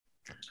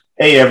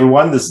Hey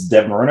everyone, this is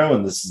Dev Moreno,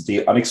 and this is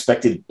the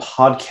Unexpected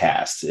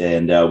Podcast.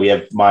 And we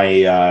have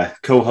my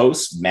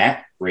co-hosts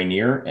Matt,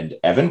 Rainier, and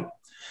Evan.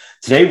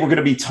 Today, we're going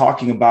to be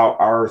talking about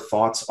our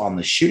thoughts on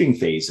the shooting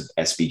phase of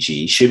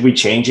SVG. Should we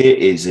change it?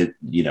 Is it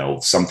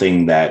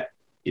something that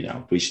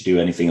we should do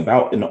anything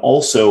about? And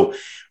also,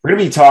 we're going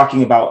to be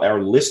talking about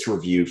our list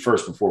review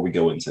first before we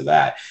go into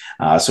that.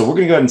 So we're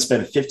going to go ahead and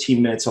spend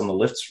 15 minutes on the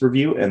list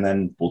review, and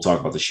then we'll talk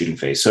about the shooting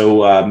phase.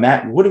 So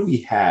Matt, what do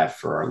we have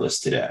for our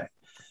list today?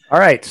 All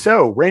right.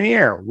 So,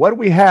 Rainier, what do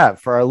we have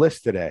for our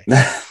list today?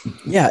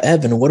 Yeah,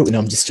 Evan, what do we? No,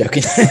 I'm just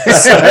joking.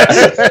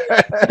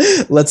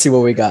 Let's see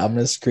what we got. I'm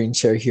going to screen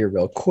share here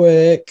real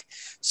quick.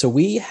 So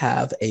we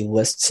have a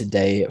list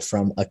today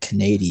from a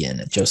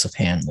Canadian, Joseph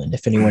Hanlon.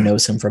 If anyone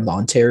knows him from the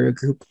Ontario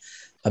group,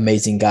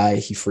 amazing guy.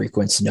 He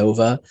frequents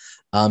Nova.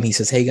 He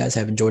says, "Hey guys,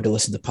 I've enjoyed to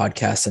listen to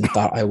podcasts and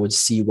thought I would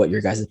see what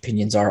your guys'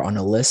 opinions are on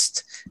a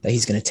list that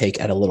he's going to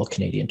take at a little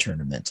Canadian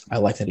tournament." I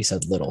like that he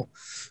said little.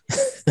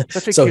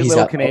 Such a cute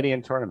little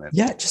Canadian tournament.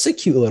 Yeah, just a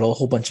cute little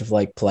whole bunch of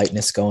like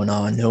politeness going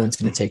on. No one's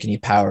going to take any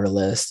power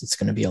list. It's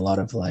going to be a lot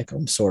of like,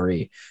 I'm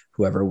sorry,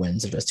 whoever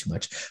wins or does too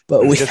much.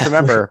 But we just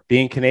remember,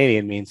 being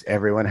Canadian means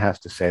everyone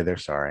has to say they're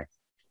sorry.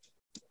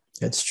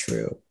 That's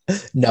true.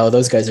 No,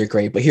 those guys are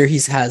great. But here he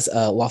has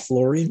a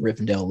Lothlorien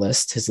Rivendell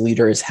list. His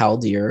leader is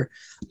Haldir.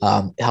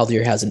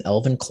 Haldir has an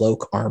elven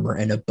cloak, armor,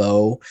 and a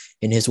bow.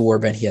 In his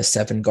warband, he has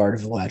 7 guard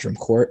of Eladrin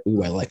Court.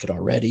 Ooh, I like it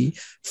already.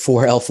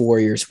 4 elf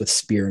warriors with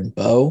spear and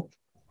bow.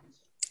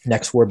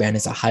 Next warband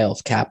is a high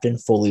elf captain,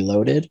 fully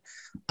loaded.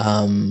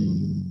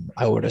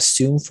 I would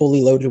assume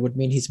fully loaded would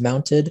mean he's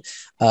mounted.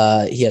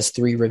 He has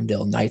 3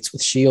 Rivendell knights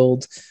with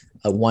shield,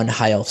 1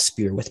 high elf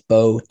spear with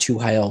bow, 2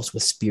 high elves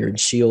with spear and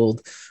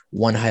shield,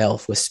 1 high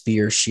elf with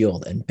spear,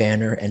 shield, and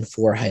banner, and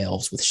 4 high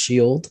elves with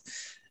shield.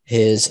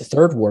 His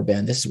third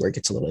warband, this is where it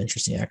gets a little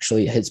interesting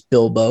actually, his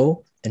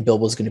Bilbo, and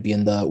Bilbo's going to be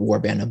in the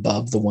warband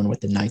above, the one with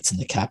the knights and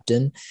the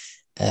captain.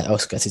 I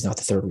guess he's not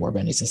the third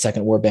warband, he's the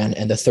second warband.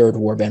 And the third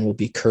warband will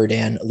be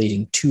Círdan,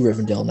 leading 2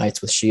 Rivendell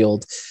knights with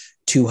shield,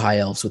 2 high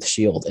elves with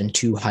shield, and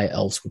 2 high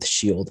elves with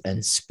shield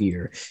and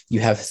spear.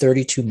 You have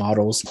 32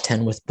 models,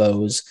 10 with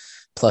bows,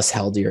 plus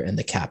Haldir and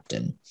the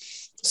captain.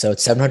 So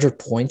it's 700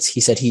 points. He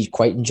said he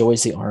quite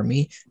enjoys the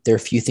army. There are a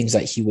few things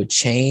that he would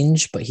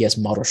change, but he has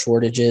model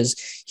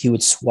shortages. He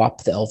would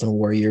swap the Elven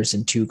warriors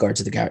and 2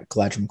 guards of the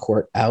Galadrim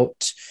court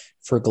out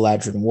for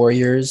Galadrim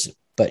warriors,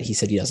 but he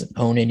said he doesn't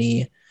own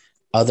any.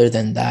 Other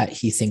than that,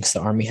 he thinks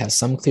the army has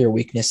some clear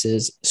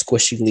weaknesses,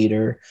 squishy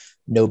leader,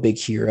 no big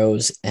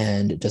heroes,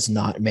 and does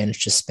not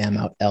manage to spam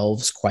out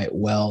elves quite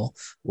well,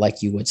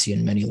 like you would see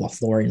in many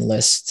Lothlorien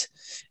lists.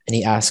 And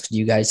he asked, do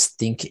you guys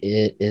think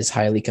it is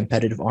highly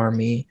competitive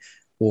army?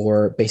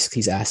 Or basically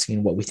he's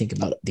asking what we think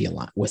about the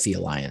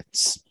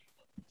alliance.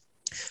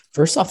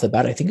 First off the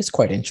bat, I think it's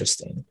quite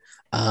interesting.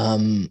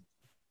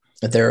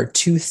 There are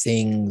 2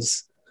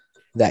 things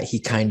that he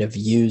kind of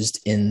used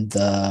in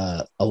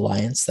the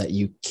alliance that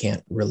you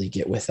can't really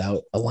get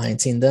without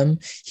alliancing them.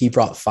 He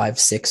brought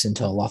 5-6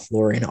 into a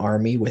Lothlorien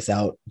army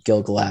without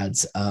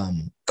Gil-galad's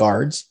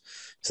guards.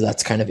 So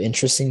that's kind of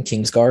interesting,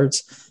 King's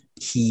Guards.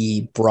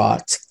 He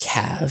brought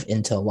Cav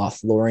into a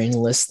Lothlorien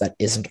list that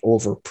isn't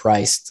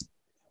overpriced,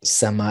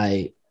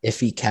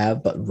 semi-iffy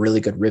Cav, but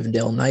really good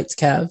Rivendell Knights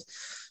Cav.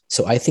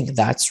 So I think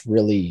that's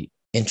really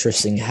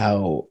interesting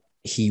how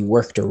he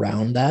worked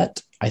around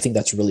that. I think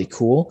that's really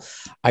cool.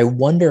 I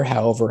wonder,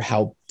 however,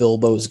 how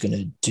Bilbo's going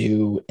to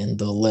do in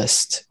the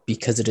list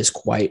because it is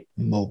quite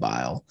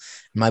mobile.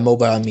 By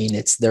mobile, I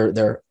mean there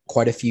are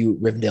quite a few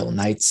Rivendell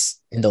Knights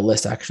in the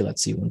list. Actually,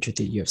 let's see, 1, 2,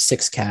 3. You have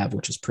 6 Cav,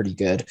 which is pretty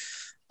good,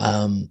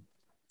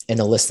 in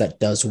a list that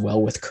does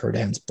well with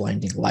Círdan's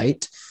Blinding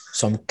Light.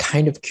 So I'm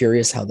kind of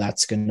curious how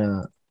that's going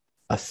to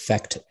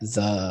affect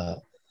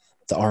the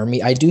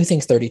army. I do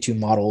think 32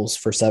 models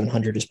for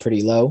 700 is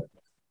pretty low.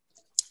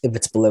 If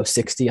it's below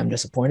 60, I'm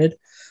disappointed.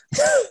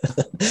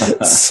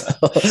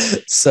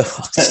 so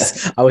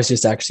I was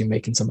just actually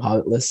making some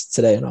Hobbit lists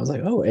today, and I was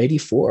like, oh,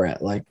 84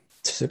 at like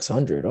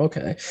 600.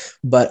 Okay.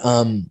 But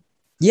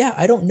yeah,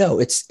 I don't know.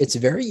 It's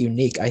very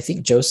unique. I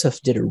think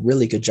Joseph did a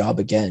really good job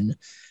again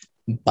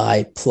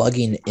by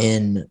plugging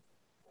in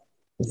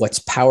what's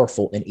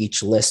powerful in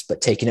each list,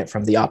 but taking it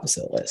from the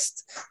opposite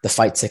list. The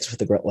fight 6 with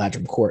the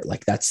Galadrim court,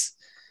 like that's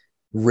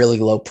really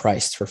low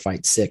priced for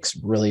fight 6,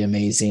 really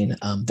amazing.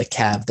 The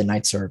Cav, the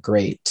knights are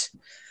great,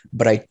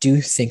 but I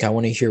do think, I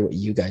want to hear what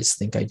you guys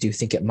think. I do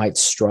think it might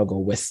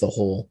struggle with the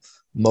whole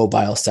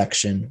mobile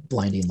section,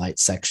 blinding light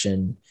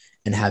section,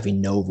 and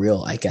having no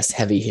real, I guess,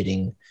 heavy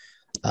hitting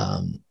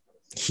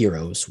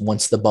heroes.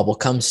 Once the bubble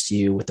comes to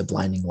you with the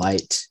blinding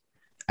light,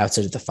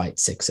 outside of the fight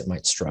 6, it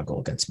might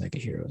struggle against mega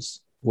heroes.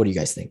 What do you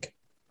guys think?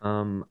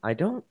 I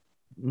don't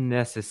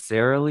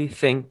necessarily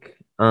think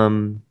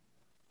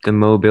the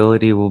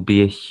mobility will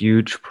be a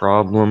huge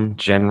problem.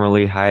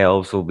 Generally, high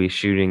elves will be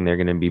shooting. They're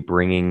going to be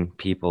bringing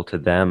people to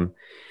them.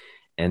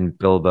 And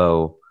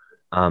Bilbo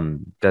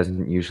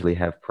doesn't usually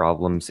have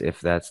problems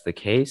if that's the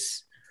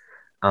case.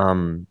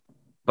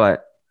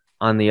 But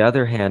on the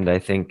other hand, I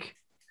think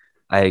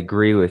I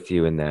agree with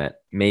you in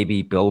that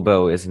maybe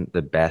Bilbo isn't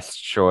the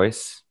best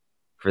choice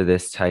for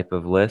this type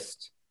of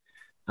list.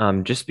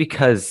 Just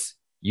because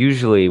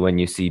usually when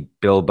you see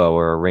Bilbo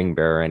or a ring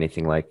bearer or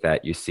anything like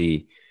that, you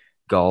see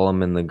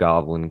Gollum and the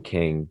Goblin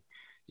King,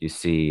 you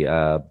see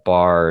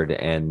Bard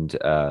and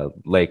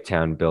Lake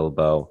Town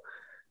Bilbo.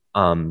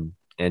 And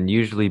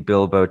usually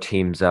Bilbo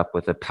teams up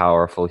with a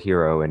powerful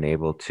hero and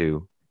able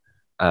to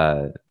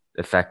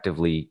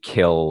effectively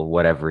kill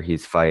whatever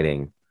he's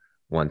fighting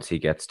once he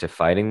gets to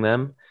fighting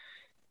them.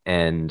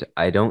 And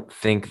I don't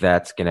think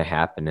that's going to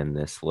happen in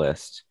this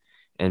list.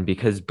 And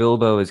because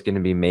Bilbo is going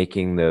to be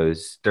making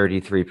those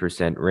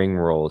 33% ring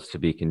rolls to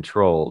be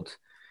controlled,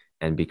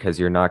 and because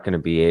you're not going to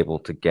be able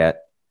to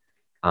get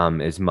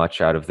as much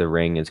out of the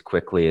ring as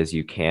quickly as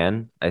you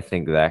can, I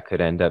think that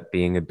could end up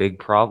being a big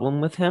problem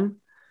with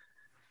him.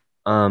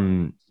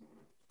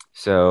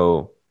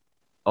 So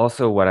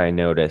also what I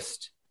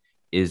noticed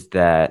is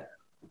that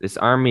this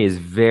army is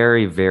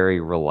very, very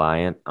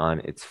reliant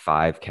on its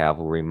 5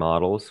 cavalry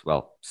models.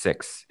 Well,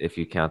 6 if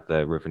you count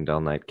the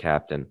Rivendell Knight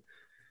captain,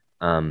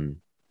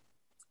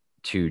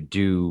 to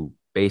do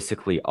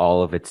basically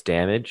all of its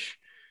damage,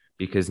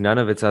 because none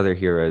of its other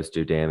heroes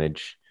do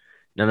damage.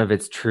 None of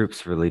its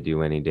troops really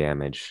do any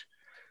damage.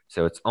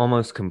 So it's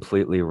almost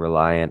completely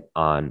reliant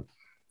on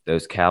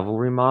those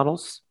cavalry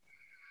models.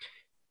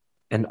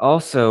 And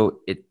also,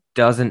 it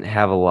doesn't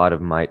have a lot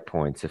of might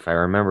points. If I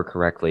remember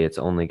correctly, it's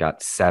only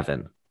got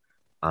 7.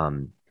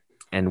 And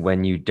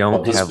when you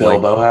don't Does have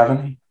Bilbo have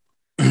any?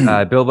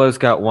 Bilbo's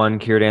got 1,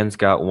 Círdan's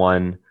got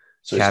 1,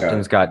 So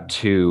Captain's got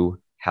 2,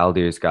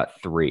 Haldir's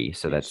got 3,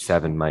 so that's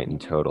 7 might in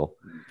total.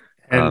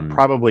 And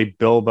probably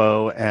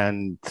Bilbo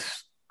and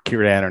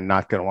Círdan are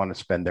not going to want to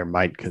spend their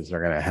might because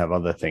they're going to have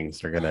other things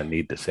they're going to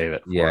need to save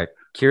it for. Yeah,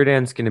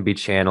 Círdan's going to be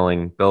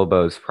channeling.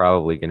 Bilbo's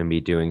probably going to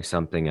be doing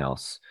something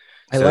else.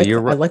 So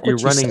you're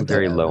running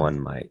very low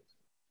on might.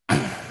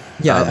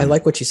 Yeah, I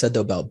like what you said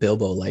though about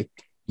Bilbo. Like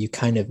you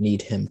kind of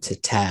need him to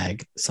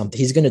tag something.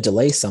 He's going to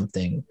delay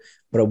something,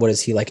 but what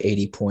is he like?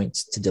 80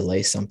 points to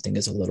delay something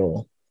is a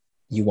little.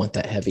 You want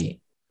that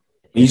heavy.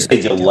 When you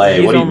say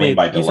delay, what do you mean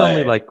by delay? He's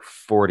only like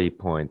 40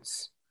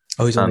 points.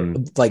 Oh, he's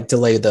only like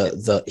delay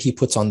the he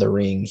puts on the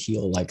ring.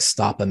 He'll like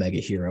stop a mega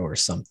hero or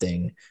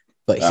something,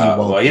 but he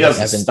won't. Well, he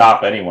doesn't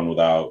stop anyone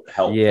without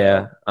help.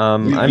 Yeah,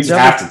 you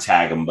have to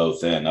tag them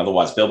both in,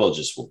 otherwise Bilbo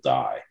just will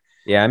die.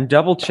 Yeah, I'm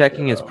double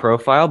checking his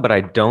profile, but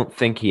I don't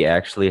think he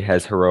actually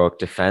has heroic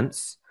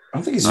defense. I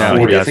don't think he's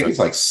 40. I think he's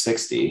like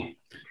 60.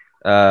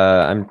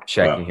 I'm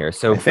checking here.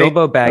 So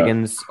Bilbo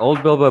Baggins,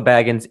 old Bilbo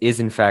Baggins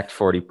is in fact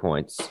 40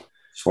 points.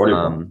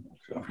 40.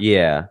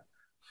 Yeah.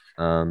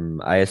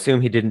 I assume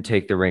he didn't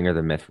take the ring or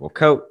the mithril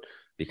coat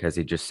because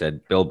he just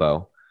said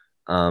Bilbo.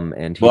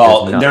 And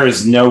there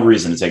is no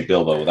reason to take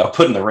Bilbo without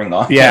putting the ring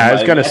on. Yeah, I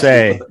was going to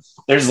say.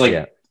 There's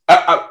like,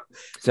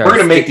 we're going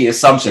to make the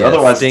assumption.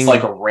 Otherwise, Sting, it's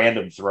like a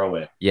random throw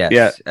in.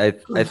 Yes. Yeah.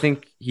 I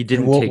think he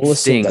didn't take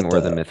Sting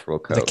or the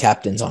mithril coat. The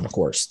captain's on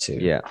horse too.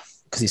 Yeah.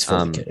 Because he's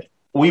fully kitted.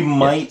 We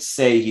might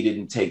say he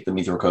didn't take the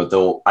mithril coat,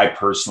 though I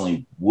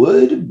personally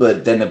would,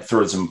 but then it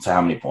throws him to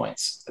how many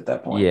points at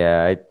that point?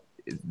 Yeah.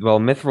 Well,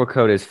 mithril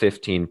coat is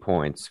 15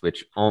 points,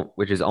 which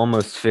is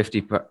almost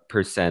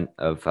 50%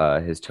 of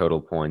his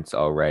total points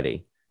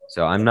already.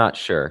 So I'm not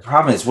sure. The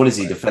problem is, what is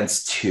he,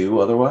 defense 2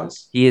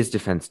 otherwise? He is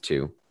defense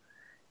 2.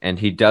 And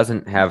he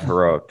doesn't have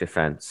heroic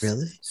defense.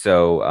 Really?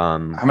 So, how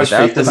much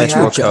faith does he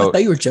have? I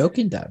thought you were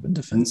joking, Dad. In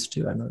defense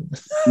 2, I don't know.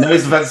 No,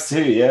 he's defense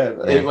 2. Yeah.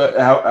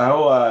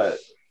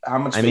 How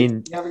much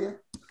faith do you have again?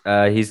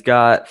 He's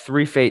got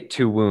 3 fate,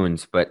 2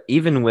 wounds, but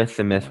even with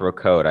the mithril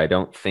coat, I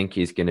don't think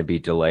he's going to be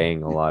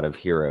delaying a lot of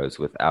heroes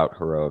without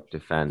heroic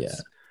defense. Yeah.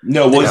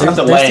 No, well, he's not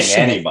delaying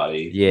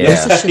anybody.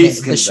 Yeah,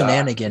 there's the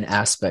shenanigan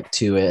aspect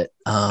to it.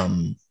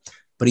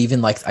 But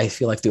even like, I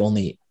feel like the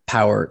only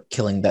power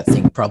killing that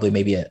thing probably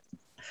maybe a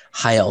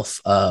high elf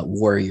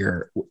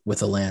warrior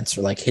with a lance,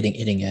 or like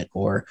hitting it,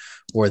 or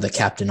the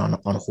captain on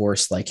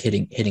horse, like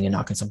hitting and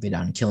knocking something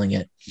down and killing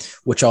it,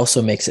 which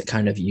also makes it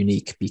kind of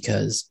unique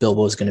because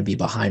Bilbo is going to be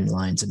behind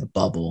lines in a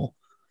bubble,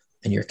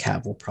 and your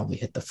cav will probably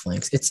hit the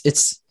flanks.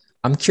 It's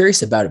I'm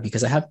curious about it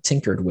because I have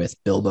tinkered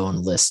with Bilbo and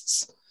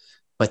lists,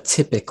 but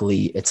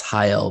typically it's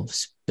high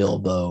elves,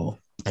 Bilbo,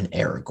 and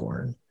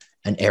Aragorn.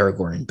 And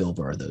Aragorn and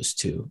Bilbo are those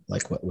two,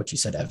 like what you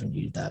said, Evan.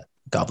 You did that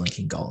Goblin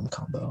King Gollum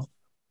combo.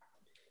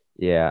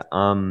 Yeah.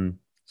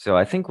 So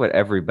I think what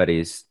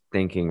everybody's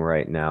thinking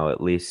right now,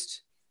 at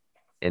least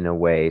in a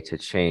way to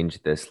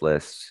change this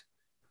list,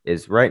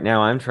 is right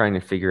now I'm trying to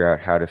figure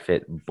out how to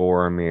fit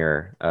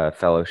Boromir,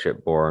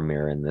 Fellowship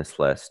Boromir in this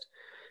list,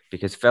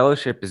 because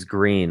Fellowship is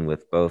green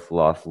with both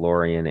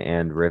Lothlorien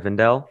and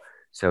Rivendell,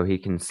 so he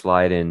can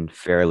slide in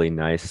fairly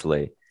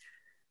nicely.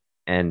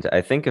 And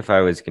I think if I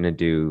was going to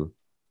do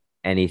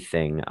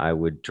anything, I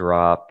would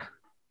drop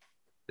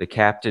the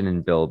captain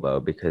and Bilbo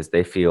because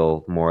they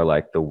feel more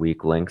like the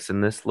weak links in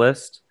this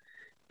list,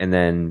 and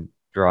then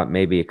drop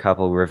maybe a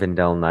couple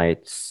Rivendell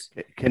Knights.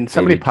 Can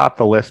somebody pop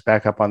the list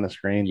back up on the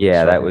screen?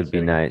 Yeah, that would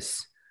be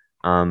nice.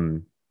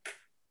 Drop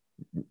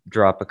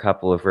a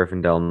couple of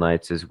Rivendell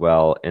Knights as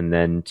well, and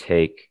then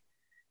take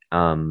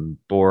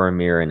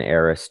Boromir and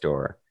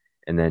Eristor,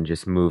 and then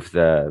just move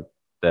the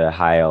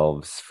high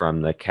elves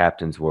from the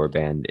captain's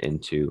warband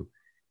into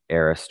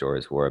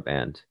Eristor's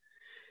warband.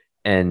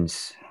 And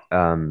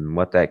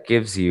what that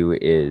gives you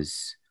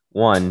is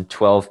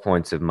 12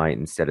 points of might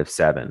instead of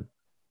 7,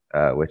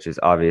 which is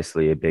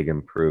obviously a big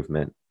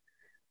improvement.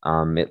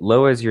 It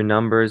lowers your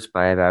numbers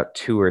by about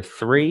 2 or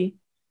 3,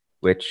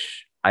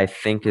 which I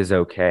think is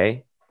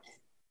okay.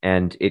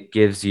 And it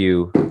gives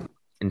you,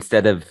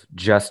 instead of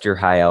just your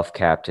high elf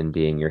captain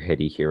being your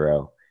hitty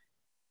hero,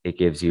 it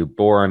gives you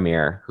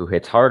Boromir, who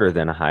hits harder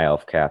than a high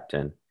elf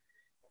captain,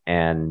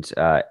 and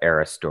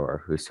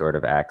Eristor, who sort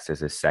of acts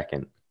as a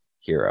second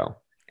hero.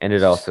 And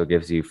it also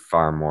gives you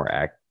far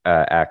more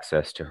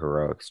access to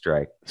heroic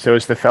strike. So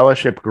is the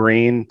Fellowship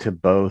green to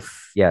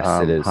both? Yes,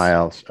 it is. High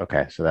elves.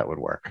 Okay, so that would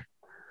work.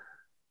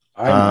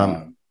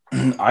 I'd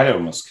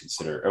almost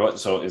consider,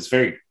 so it's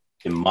very,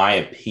 in my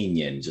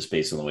opinion, just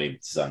based on the way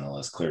it's designed the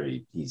list,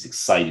 clearly he's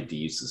excited to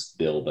use this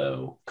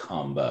Bilbo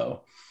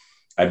combo.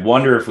 I'd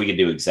wonder if we could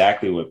do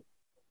exactly what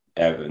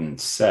Evan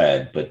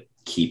said, but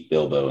keep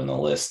Bilbo in the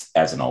list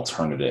as an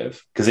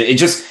alternative. Because it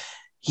just,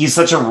 he's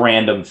such a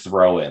random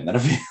throw in that I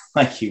feel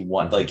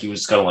like he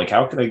was kind of like,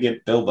 how can I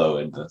get Bilbo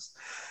in this?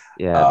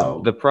 Yeah,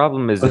 the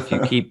problem is if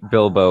you keep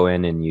Bilbo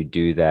in and you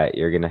do that,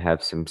 you're going to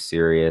have some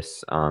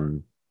serious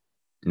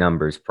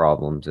numbers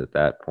problems at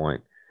that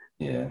point.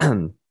 Yeah.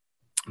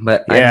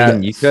 But yeah, I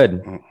mean, you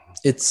could.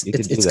 It's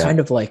kind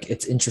of like,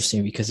 it's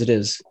interesting because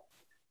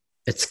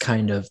it's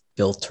kind of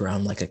built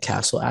around like a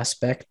castle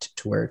aspect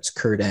to where it's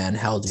Círdan,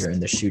 Haldir,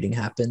 and the shooting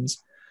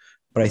happens.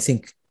 But I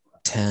think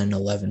 10,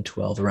 11,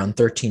 12, around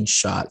 13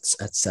 shots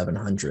at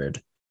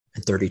 700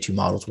 and 32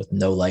 models with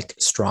no like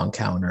strong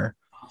counter.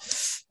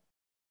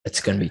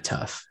 It's going to be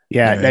tough.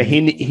 Yeah, you know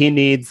he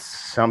needs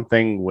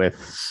something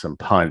with some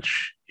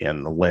punch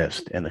in the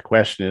list. And the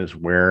question is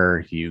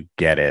where you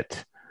get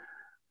it.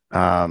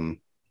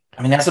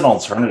 I mean, as an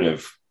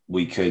alternative,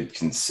 we could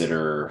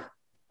consider,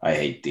 I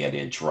hate the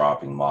idea of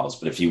dropping models,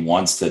 but if he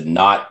wants to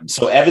not,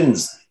 so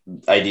Evan's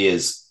idea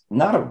is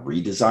not a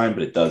redesign,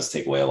 but it does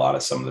take away a lot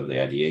of some of the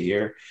idea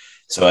here.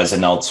 So as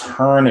an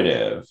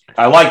alternative,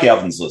 I like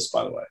Evan's list,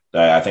 by the way.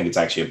 I think it's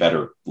actually a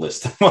better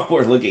list than what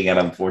we're looking at,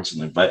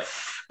 unfortunately. But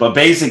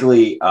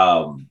basically,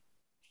 the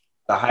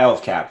high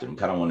elf captain, I'm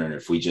kind of wondering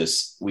if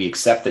we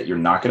accept that you're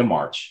not going to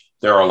march.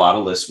 There are a lot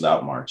of lists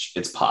without march.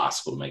 It's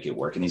possible to make it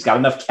work. And he's got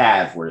enough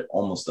cav where it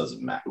almost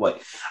doesn't matter. Like,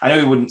 I know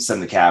he wouldn't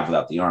send the cav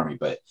without the army,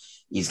 but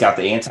he's got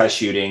the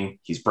anti-shooting.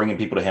 He's bringing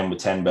people to him with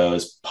 10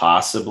 bows,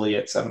 possibly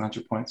at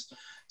 700 points.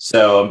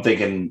 So I'm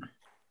thinking,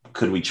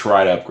 could we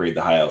try to upgrade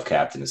the high elf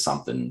captain to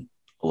something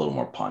a little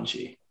more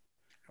punchy?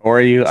 Or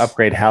you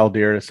upgrade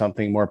Haldir to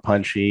something more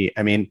punchy.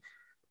 I mean,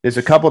 there's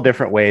a couple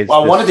different ways.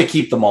 Well, I wanted to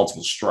keep the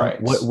multiple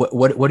strikes.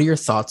 What are your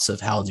thoughts of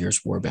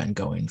Haldir's warband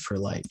going for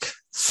like?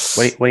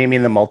 What do you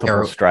mean the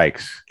multiple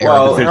strikes?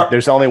 Well,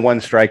 there's only one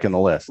strike in the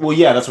list. Well,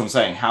 yeah, that's what I'm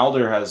saying.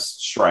 Haldir has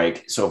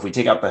strike. So if we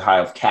take out the high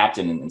elf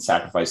captain and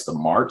sacrifice the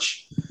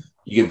march,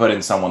 you can put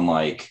in someone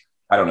like,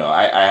 I don't know.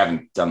 I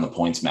haven't done the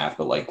points math,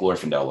 but like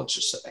Glorfindel, let's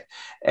just say.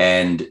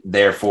 And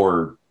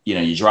therefore,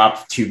 you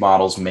drop 2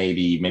 models,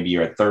 maybe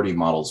you're at 30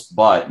 models,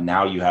 but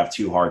now you have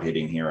 2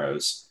 hard-hitting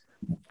heroes.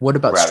 What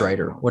about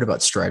Strider?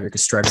 Because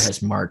Strider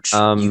has March.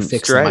 You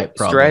fix the might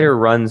problem. Strider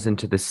runs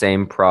into the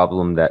same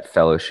problem that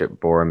Fellowship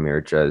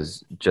Boromir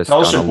does, just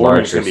Fellowship on a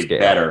Boromir's larger going to be scale.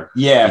 better.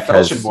 Yeah,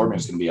 Fellowship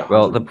Boromir's going to be 100.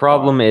 Well, the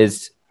problem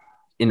is,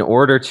 in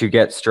order to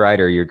get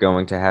Strider, you're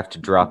going to have to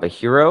drop a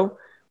hero,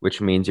 which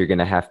means you're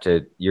not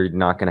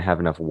going to have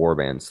enough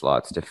warband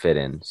slots to fit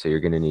in. So you're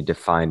going to need to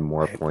find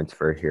more points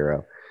for a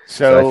hero.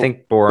 So I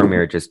think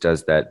Boromir just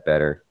does that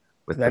better.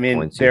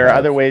 There are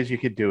other ways you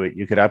could do it.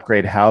 You could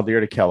upgrade Haldir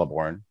to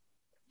Celeborn.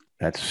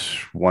 That's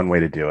one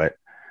way to do it.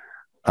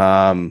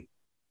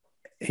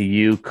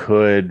 You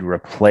could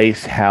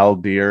replace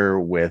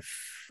Haldir with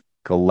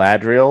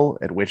Galadriel,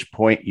 at which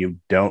point you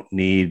don't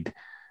need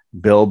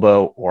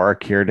Bilbo or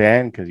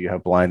Círdan because you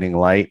have Blinding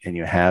Light and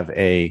you have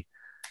a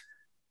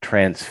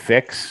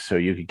Transfix. So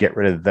you could get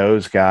rid of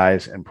those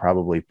guys and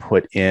probably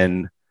put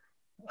in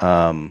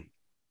a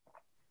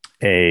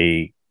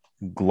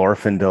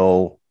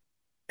Glorfindel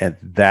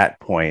at that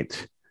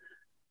point.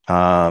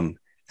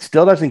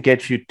 Still doesn't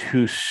get you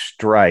 2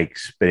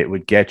 strikes, but it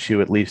would get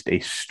you at least a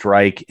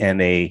strike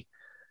and a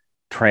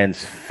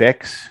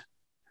Transfix,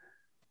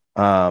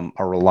 a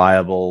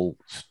reliable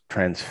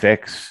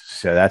Transfix.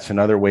 So that's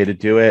another way to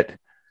do it.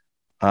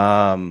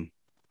 I'm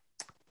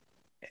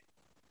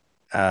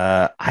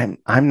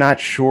not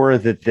sure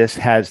that this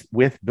has,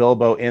 with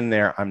Bilbo in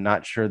there, I'm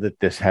not sure that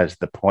this has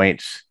the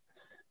points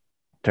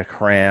to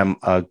cram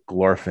a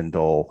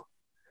Glorfindel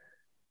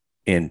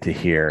into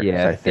here.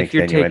 Yeah, I think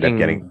then you end up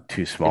getting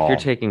too small. If you're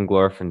taking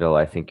Glorfindel,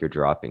 I think you're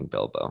dropping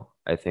Bilbo.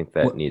 I think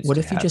that needs to happen. What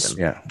if you just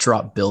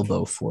drop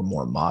Bilbo for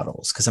more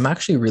models? Because I'm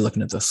actually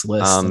re-looking at this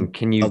list.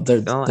 Can you?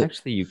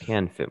 Actually, you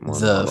can fit more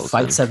the models.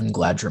 Fight 7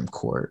 Gladrim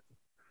Court,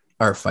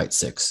 or Fight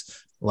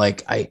 6.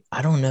 Like, I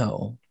don't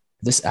know.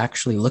 This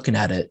actually, looking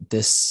at it,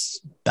 this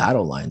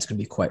battle line is going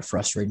to be quite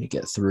frustrating to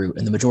get through.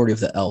 And the majority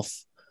of the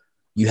elf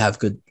you have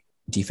good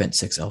defense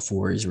 6 elf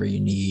warriors where you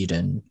need,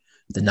 and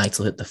the knights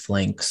will hit the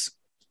flanks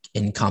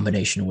in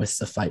combination with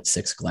the fight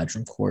 6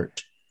 Gladrum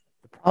Court.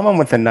 The problem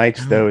with the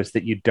knights, though, is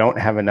that you don't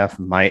have enough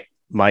might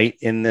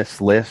in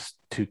this list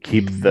to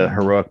keep the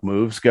heroic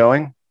moves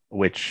going,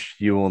 which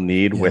you will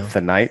need with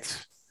the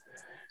knights.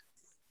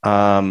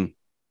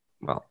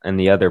 Well, and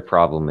the other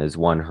problem is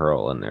one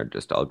hurl and they're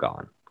just all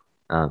gone.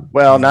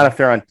 Well, not if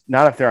they're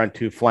on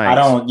two flanks. I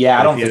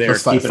don't think they're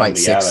keeping fight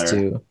them together. 6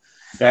 too.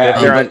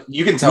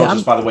 You can tell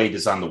just by the way he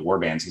designed the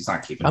warbands, he's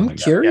not keeping them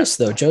together. I'm curious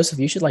though, Joseph,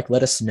 you should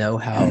let us know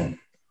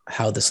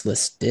how this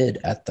list did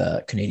at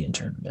the Canadian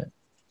tournament.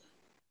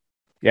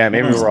 Yeah,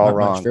 maybe we're all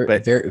wrong,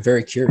 but very,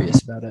 very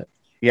curious about it.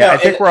 Yeah, I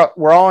think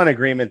we're all in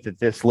agreement that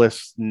this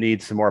list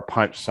needs some more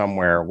punch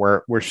somewhere.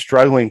 We're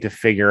struggling to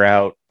figure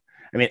out.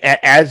 I mean,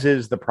 as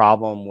is the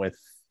problem with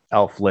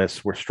elf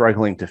lists, we're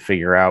struggling to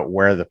figure out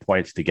where the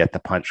points to get the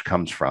punch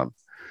comes from.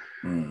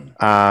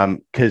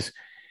 Because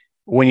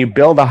when you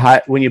build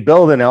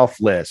an elf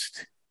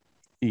list,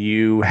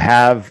 you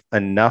have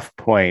enough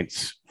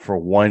points for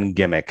one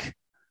gimmick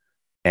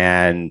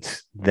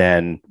and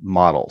then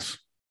models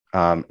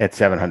at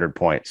 700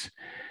 points.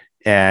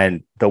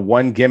 And the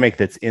one gimmick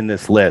that's in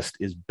this list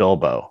is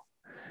Bilbo.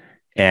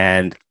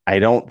 And I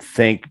don't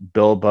think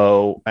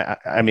Bilbo,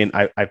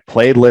 I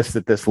played lists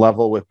at this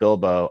level with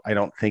Bilbo. I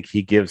don't think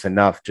he gives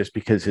enough just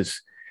because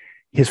his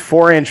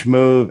 4-inch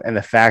move and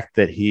the fact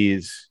that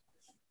he's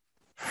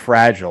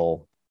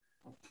fragile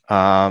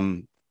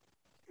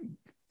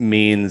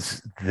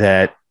means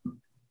that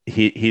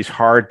he's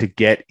hard to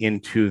get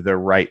into the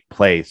right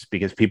place,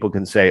 because people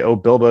can say, oh,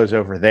 Bilbo's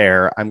over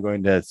there, I'm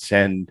going to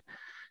send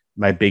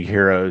my big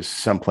heroes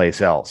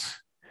someplace else.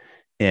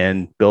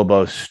 And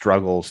Bilbo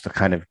struggles to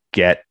kind of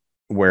get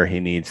where he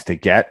needs to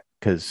get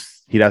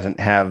because he doesn't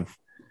have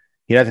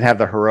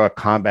the heroic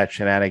combat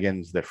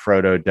shenanigans that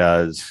Frodo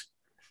does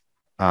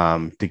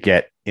to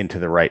get into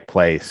the right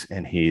place,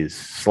 and he's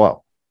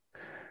slow.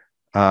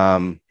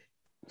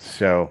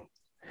 So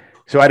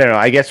I don't know.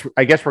 I guess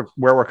where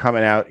we're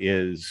coming out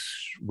is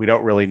we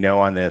don't really know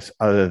on this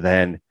other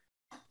than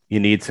you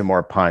need some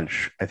more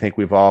punch. I think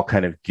we've all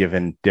kind of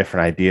given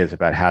different ideas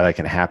about how that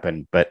can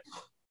happen, but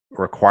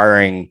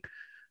requiring,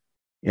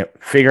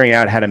 figuring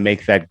out how to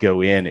make that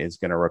go in is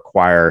going to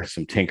require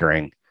some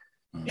tinkering.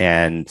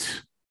 And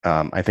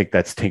I think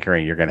that's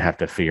tinkering you're going to have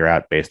to figure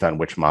out based on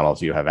which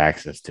models you have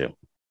access to.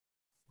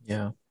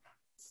 Yeah.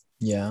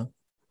 Yeah.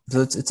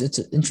 So it's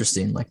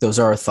interesting. Like, those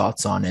are our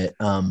thoughts on it.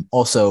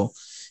 Also,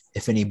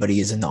 if anybody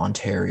is in the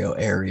Ontario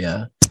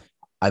area,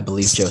 I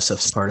believe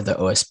Joseph's part of the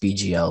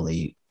OSBGL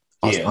League,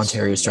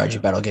 Ontario Strategy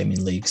Battle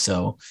Gaming League.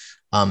 So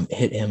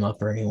hit him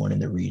up, or anyone in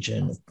the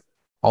region.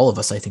 All of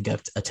us, I think,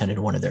 have attended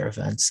one of their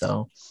events.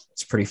 So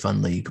it's a pretty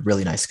fun league.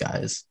 Really nice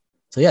guys.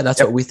 So yeah,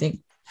 that's what we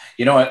think.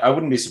 You know what? I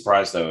wouldn't be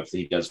surprised though if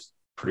he does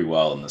pretty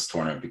well in this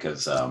tournament,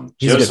 because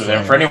Joseph,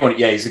 and for anyone,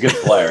 he's a good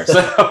player.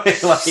 So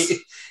like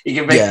he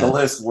can make the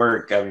list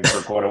work. I mean,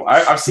 for quite a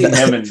while. I've seen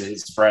him and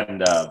his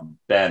friend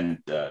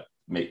Ben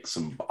make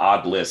some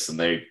odd lists, and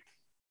they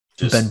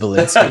just Ben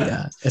Belinsky.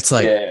 Yeah, it's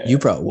like you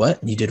brought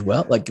what? You did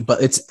well. Like,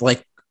 but it's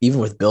like even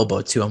with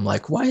Bilbo too. I'm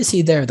like, why is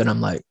he there? Then I'm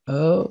like,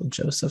 oh,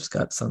 Joseph's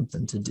got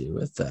something to do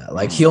with that.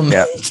 Like, he'll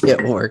make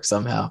it work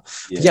somehow.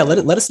 Yeah,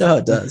 let us know how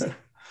it does.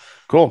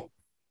 Cool.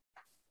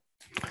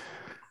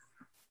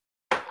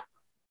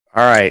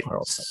 All right.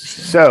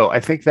 So I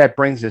think that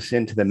brings us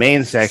into the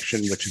main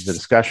section, which is the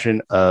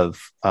discussion of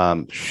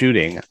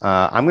shooting.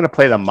 I'm going to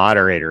play the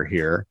moderator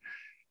here.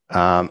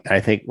 And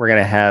I think we're going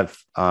to have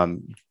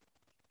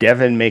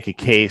Devin make a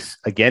case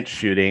against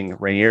shooting.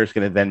 Rainier is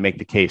going to then make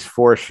the case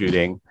for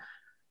shooting.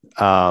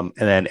 And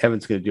then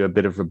Evan's going to do a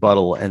bit of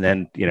rebuttal. And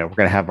then, we're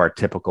going to have our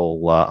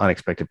typical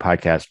unexpected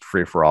podcast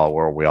free for all,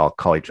 where we all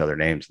call each other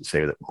names and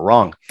say that we're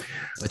wrong.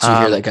 But you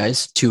hear that,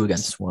 guys? 2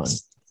 against 1.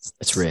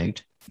 It's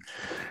rigged.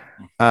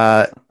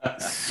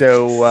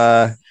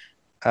 So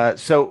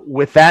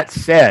with that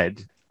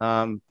said,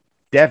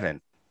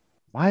 Devin,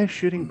 why is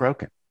shooting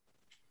broken?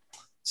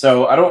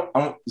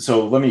 So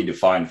so let me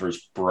define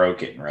first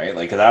broken, right?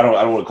 Like, 'cause I don't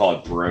want to call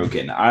it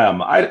broken.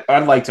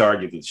 I'd like to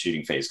argue that the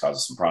shooting phase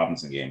causes some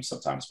problems in games,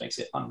 sometimes makes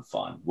it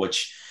unfun,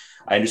 which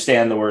I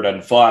understand the word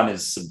unfun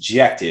is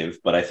subjective,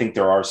 but I think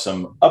there are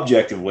some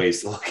objective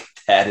ways to look at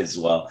that as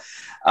well.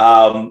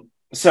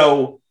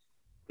 So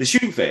the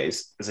shooting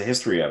phase, as a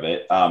history of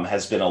it,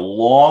 has been a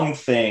long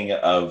thing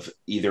of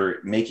either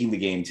making the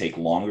game take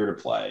longer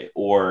to play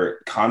or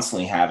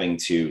constantly having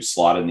to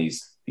slot in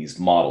these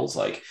models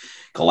like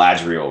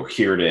Galadriel or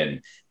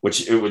Círdan,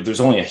 which there's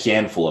only a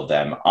handful of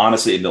them,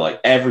 honestly, into like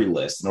every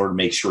list in order to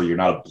make sure you're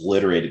not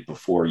obliterated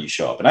before you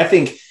show up. And I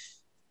think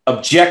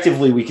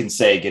objectively we can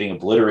say getting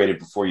obliterated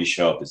before you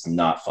show up is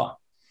not fun.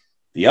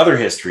 The other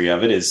history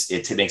of it is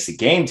it makes the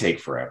game take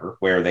forever,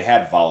 where they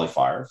had volley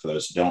fire. For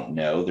those who don't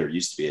know, there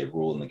used to be a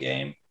rule in the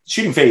game.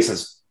 Shooting phase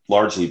has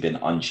largely been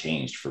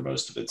unchanged for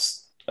most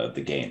of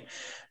the game,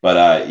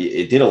 but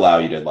it did allow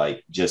you to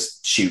like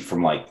just shoot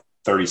from like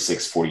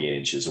 36, 48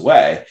 inches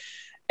away.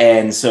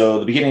 And so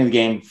the beginning of the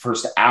game,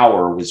 first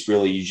hour was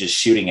really you just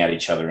shooting at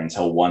each other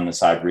until one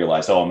side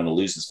realized, oh, I'm going to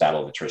lose this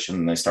battle of attrition.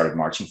 And they started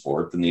marching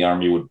forward. Then the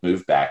army would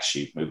move back,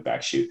 shoot, move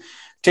back, shoot.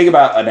 Take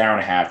about an hour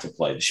and a half to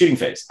play the shooting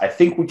phase. I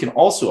think we can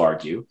also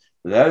argue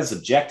that is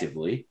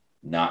objectively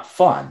not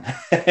fun.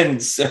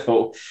 And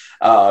so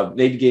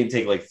made the game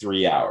take like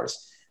 3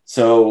 hours.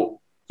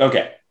 So,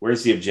 okay,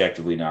 where's the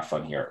objectively not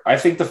fun here? I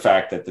think the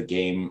fact that the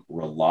game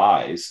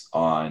relies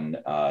on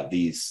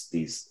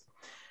these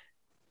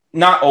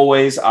not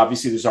always,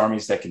 obviously there's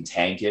armies that can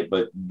tank it,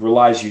 but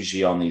relies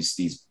usually on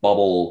these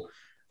bubble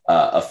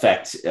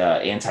effect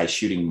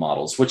anti-shooting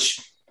models,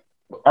 which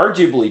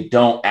arguably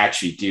don't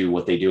actually do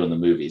what they do in the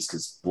movies,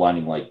 because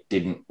Blinding Light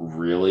didn't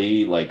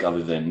really, like,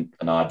 other than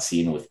an odd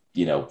scene with,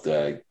 you know,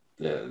 the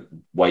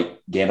white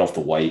Gandalf the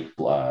White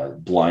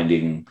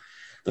blinding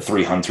the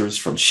three hunters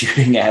from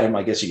shooting at him.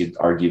 I guess you could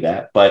argue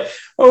that. But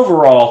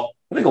overall,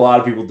 I think a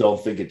lot of people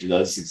don't think it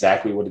does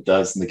exactly what it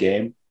does in the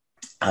game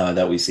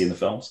that we see in the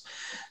films.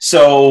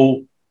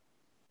 So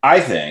I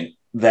think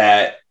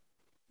that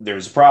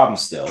there's a problem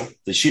still.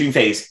 The shooting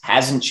phase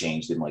hasn't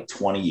changed in like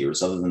 20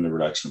 years, other than the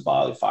reduction of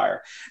bodily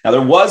fire. Now,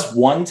 there was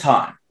one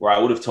time where I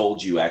would have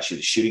told you actually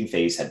the shooting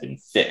phase had been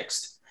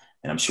fixed,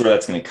 and I'm sure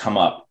that's going to come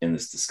up in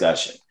this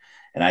discussion.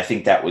 And I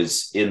think that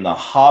was in the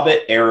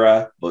Hobbit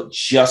era, but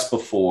just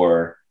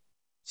before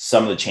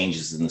some of the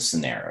changes in the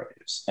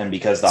scenarios. And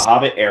because the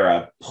Hobbit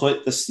era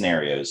put the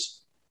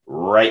scenarios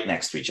right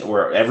next to each other,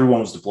 where everyone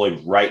was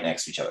deployed right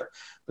next to each other.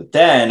 But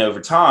then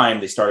over time,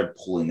 they started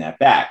pulling that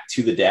back.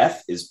 To the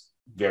Death is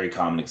a very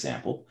common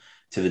example.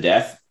 To the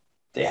Death,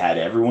 they had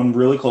everyone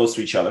really close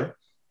to each other,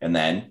 and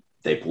then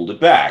they pulled it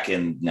back.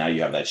 And now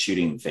you have that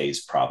shooting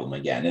phase problem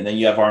again. And then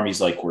you have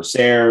armies like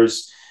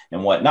Corsairs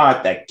and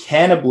whatnot that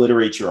can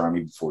obliterate your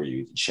army before you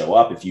even show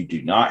up if you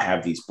do not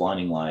have these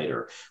blinding light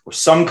or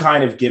some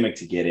kind of gimmick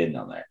to get in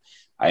on there.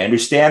 I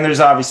understand there's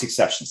obvious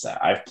exceptions to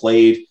that. I've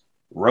played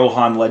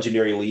Rohan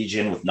Legendary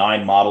Legion with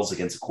 9 models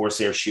against a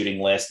Corsair shooting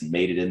list and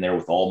made it in there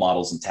with all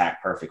models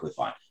intact perfectly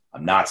fine.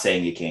 I'm not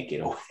saying you can't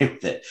get away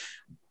with it,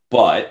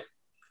 but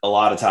a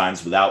lot of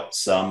times without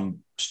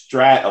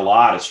a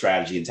lot of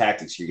strategy and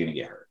tactics, you're going to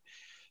get hurt.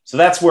 So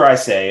that's where I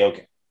say,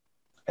 okay,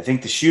 I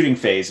think the shooting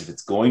phase, if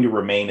it's going to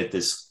remain at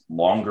this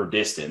longer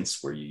distance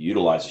where you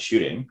utilize the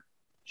shooting,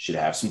 should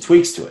have some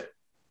tweaks to it,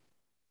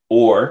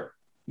 or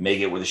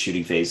make it where the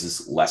shooting phase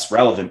is less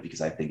relevant,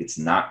 because I think it's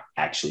not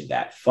actually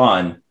that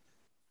fun.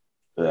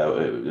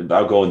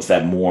 I'll go into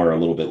that more a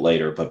little bit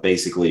later, but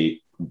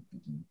basically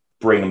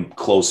bring them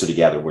closer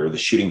together where the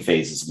shooting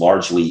phase is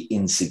largely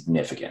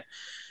insignificant.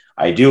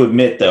 I do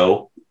admit,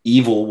 though,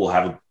 evil will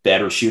have a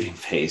better shooting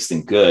phase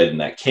than good in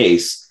that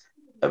case,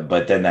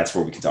 but then that's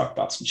where we can talk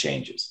about some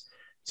changes.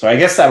 So I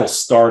guess that'll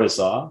start us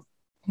off.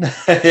 All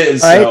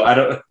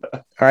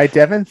right,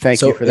 Devin,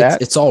 thank you for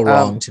that. It's all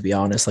wrong, to be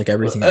honest. Like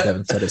everything that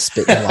Devin said is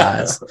spitting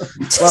lies.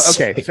 Well,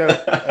 okay, so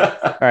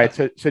all right,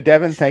 so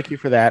Devin, thank you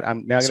for that.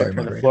 I'm now going to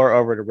turn the floor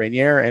over to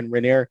Rainier. And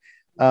Rainier,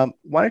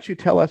 why don't you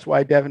tell us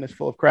why Devin is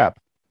full of crap?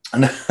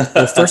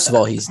 Well, first of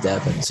all, he's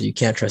Devin, so you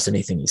can't trust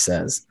anything he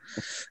says.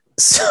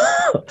 So,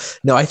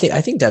 no, I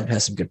think Devin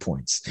has some good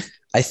points.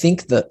 I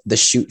think the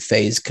shoot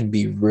phase can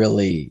be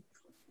really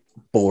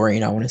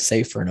boring, I want to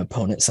say, for an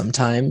opponent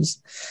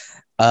sometimes.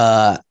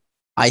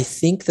 I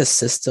think the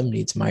system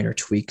needs minor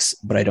tweaks,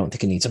 but I don't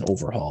think it needs an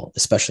overhaul,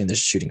 especially in the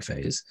shooting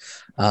phase.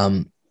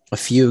 A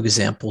few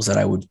examples that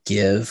I would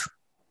give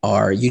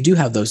are, you do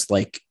have those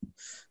like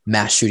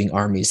mass shooting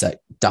armies that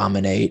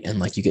dominate and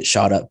like you get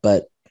shot up,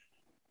 but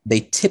they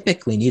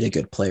typically need a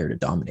good player to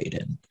dominate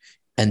in.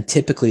 And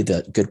typically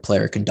the good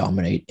player can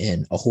dominate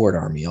in a horde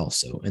army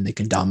also, and they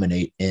can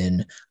dominate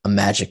in a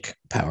magic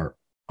power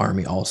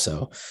army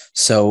also.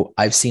 So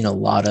I've seen a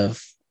lot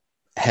of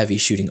heavy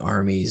shooting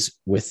armies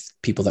with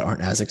people that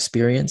aren't as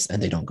experienced, and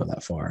they don't go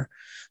that far.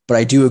 But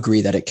I do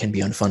agree that it can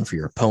be unfun for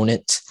your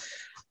opponent.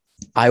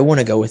 I want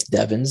to go with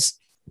Devin's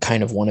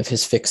kind of one of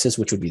his fixes,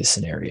 which would be the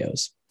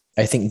scenarios.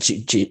 I think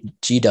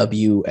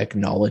GW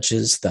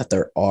acknowledges that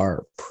there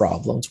are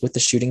problems with the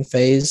shooting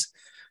phase.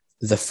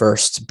 The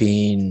first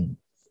being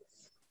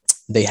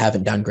they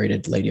haven't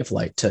downgraded Lady of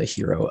Light to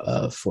Hero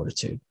of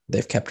Fortitude.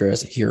 They've kept her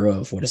as a hero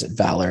of,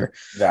 Valor,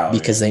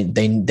 because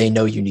they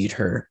know you need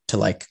her to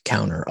like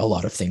counter a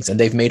lot of things. And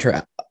they've made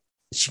her,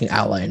 she can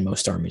ally in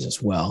most armies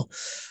as well.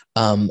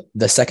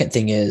 The second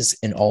thing is,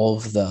 in all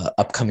of the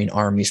upcoming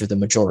armies, or the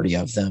majority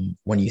of them,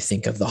 when you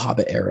think of the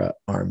Hobbit era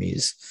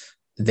armies,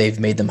 they've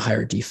made them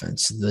higher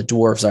defense. The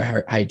dwarves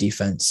are high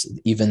defense.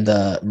 Even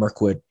the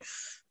Mirkwood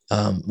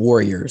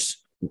warriors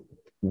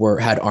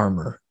had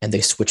armor, and they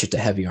switch it to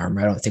heavy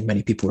armor. I don't think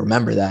many people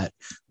remember that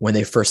when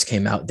they first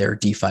came out, they're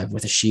D5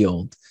 with a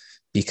shield,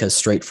 because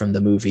straight from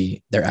the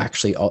movie, they're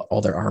actually all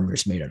their armor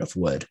is made out of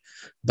wood,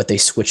 but they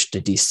switched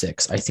to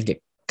D6. I think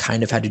it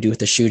kind of had to do with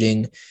the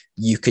shooting.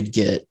 You could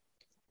get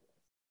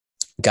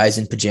guys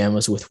in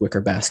pajamas with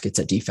wicker baskets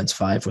at defense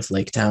 5 with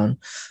Lake Town.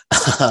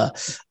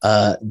 That's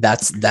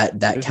that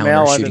There's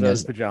counter shooting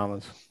those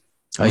pajamas.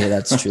 Oh yeah,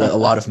 that's true. A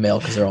lot of male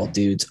because they're all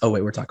dudes. Oh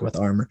wait, we're talking about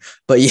the armor,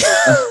 but yeah,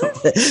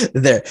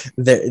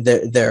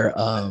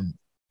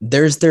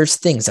 there's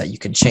things that you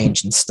can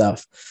change and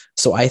stuff.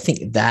 So I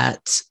think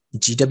that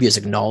GW has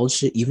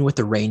acknowledged it, even with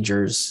the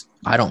Rangers.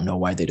 I don't know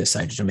why they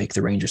decided to make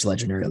the Rangers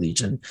Legendary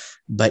Legion,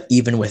 but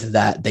even with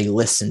that, they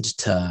listened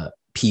to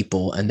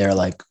people and they're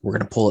like, we're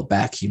going to pull it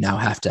back. You now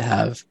have to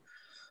have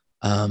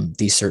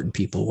these certain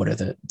people. What are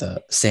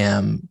the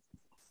Sam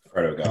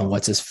and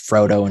what's his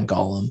Frodo and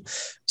Gollum.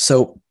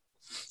 So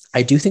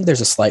I do think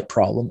there's a slight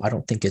problem. I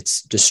don't think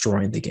it's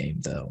destroying the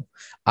game though.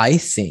 I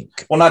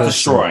think not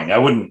destroying. I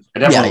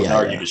definitely wouldn't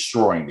argue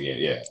destroing the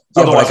game. Yeah.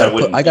 Otherwise,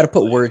 I got to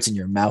put words in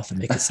your mouth and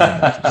make it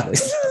sound like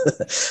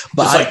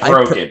but just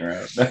broken,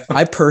 right?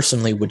 I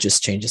personally would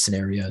just change the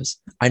scenarios.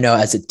 I know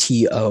as a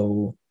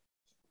TO,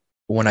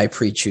 when I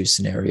pre-choose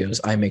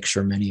scenarios, I make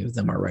sure many of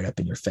them are right up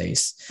in your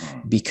face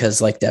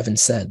because like Devin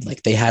said,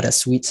 like they had a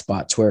sweet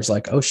spot to where it's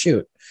like, oh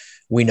shoot,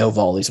 we know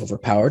volley's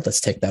overpowered.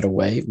 Let's take that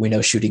away. We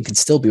know shooting can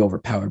still be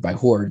overpowered by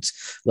hordes.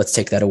 Let's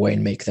take that away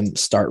and make them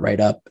start right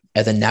up.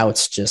 And then now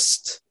it's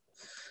just,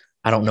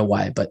 I don't know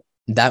why, but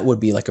that would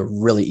be like a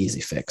really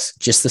easy fix.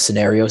 Just the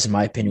scenarios, in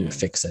my opinion, would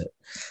fix it.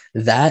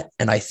 That,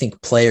 and I think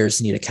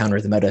players need to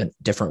counter the meta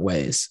different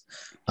ways.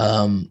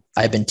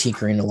 I've been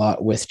tinkering a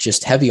lot with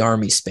just heavy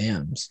army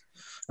spams,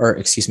 or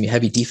excuse me,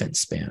 heavy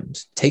defense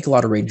spams. Take a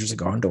lot of Rangers of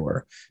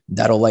Gondor.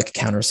 That'll like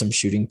counter some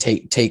shooting.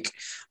 Take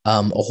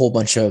a whole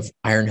bunch of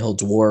Iron Hill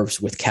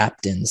dwarves with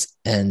captains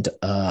and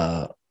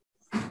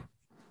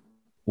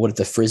what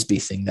the frisbee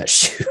thing that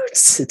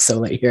shoots. It's so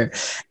late here,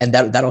 and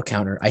that'll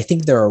counter. I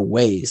think there are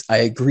ways. I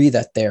agree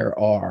that there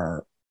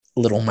are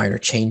little minor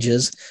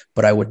changes,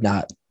 but I would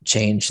not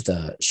change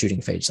the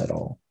shooting phase at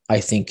all. I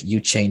think you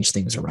change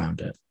things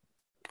around it.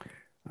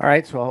 All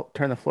right, so I'll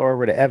turn the floor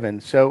over to Evan.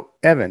 So,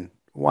 Evan,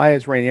 why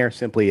is Rainier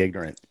simply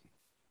ignorant?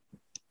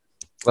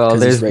 Well,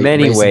 there's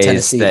many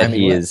ways that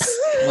he is.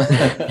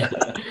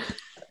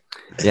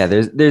 Yeah,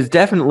 there's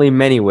definitely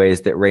many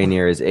ways that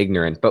Rainier is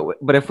ignorant,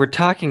 but if we're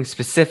talking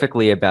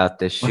specifically about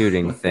this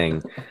shooting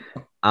thing,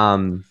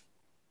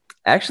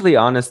 actually,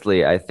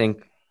 honestly, I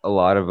think a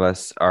lot of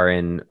us are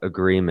in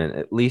agreement,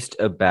 at least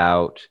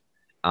about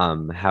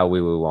how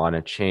we would want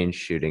to change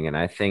shooting. And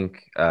I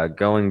think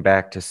going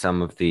back to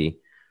some of the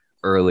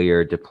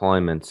earlier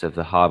deployments of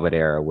the Hobbit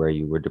era, where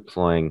you were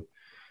deploying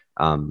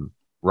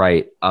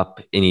right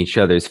up in each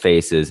other's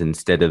faces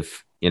instead of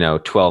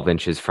 12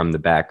 inches from the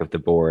back of the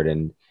board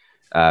and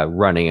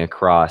running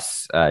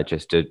across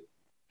just a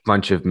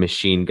bunch of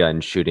machine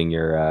guns shooting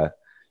your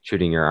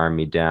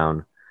army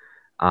down.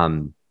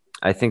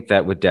 I think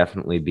that would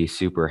definitely be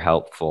super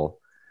helpful.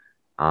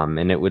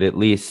 And it would at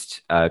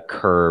least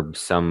curb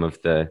some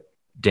of the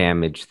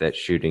damage that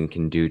shooting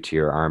can do to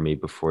your army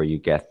before you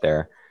get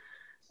there.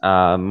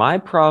 My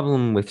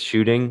problem with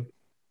shooting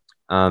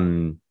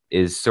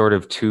is sort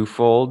of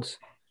twofold.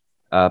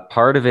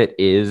 Part of it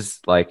is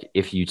like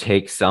if you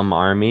take some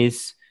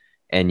armies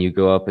and you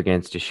go up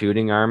against a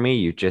shooting army,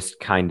 you just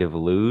kind of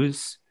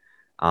lose.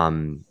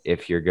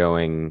 If you're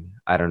going,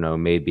 I don't know,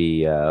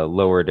 maybe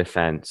lower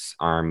defense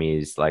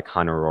armies like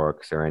Hunter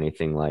Orcs or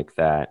anything like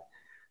that,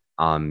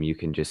 you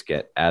can just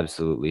get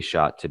absolutely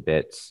shot to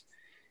bits.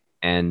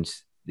 And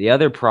the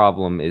other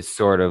problem is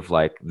sort of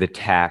like the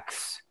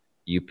tax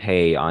you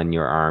pay on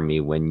your army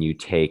when you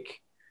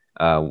take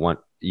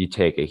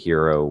a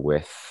hero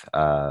with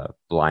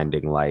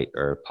Blinding Light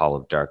or Pall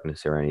of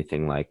Darkness or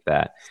anything like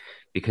that,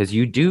 because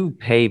you do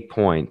pay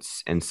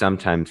points and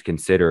sometimes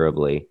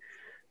considerably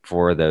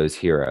for those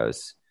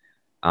heroes.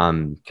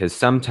 Because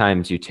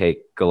sometimes you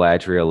take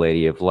Galadriel,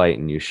 Lady of Light,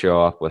 and you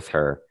show up with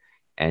her,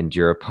 and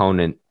your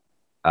opponent,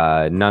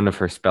 none of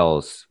her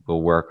spells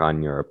will work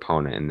on your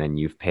opponent, and then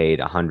you've paid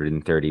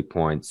 130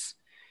 points,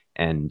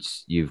 and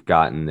you've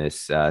gotten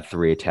this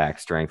 3 attack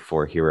strength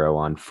 4 hero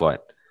on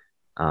foot,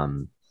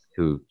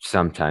 who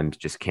sometimes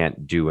just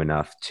can't do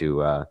enough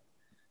to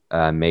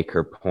make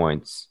her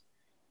points.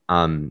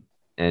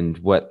 And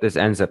what this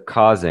ends up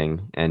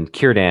causing, and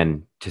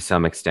Círdan to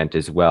some extent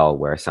as well,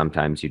 where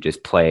sometimes you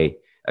just play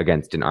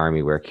against an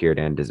army where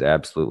Círdan does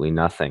absolutely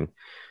nothing.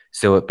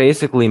 So it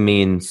basically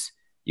means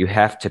you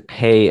have to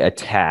pay a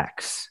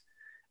tax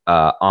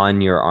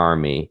on your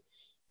army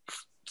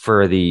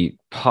for the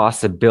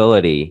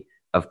possibility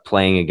of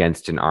playing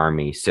against an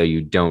army so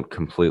you don't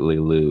completely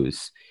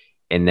lose.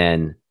 And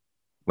then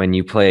when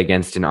you play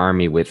against an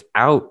army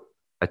without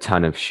a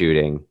ton of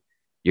shooting,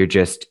 you're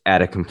just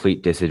at a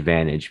complete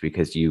disadvantage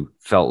because you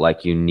felt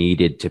like you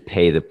needed to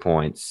pay the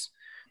points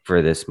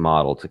for this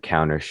model to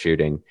counter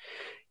shooting.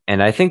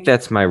 And I think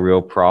that's my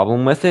real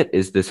problem with it,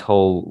 is this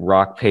whole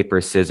rock,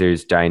 paper,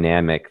 scissors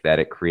dynamic that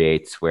it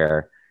creates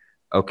where,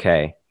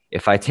 okay,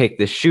 if I take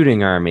this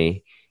shooting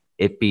army,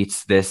 it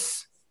beats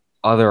this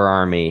other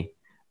army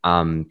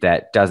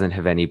that doesn't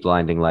have any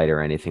blinding light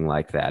or anything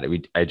like that.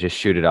 I just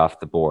shoot it off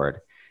the board.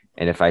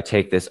 And if I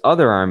take this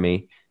other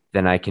army,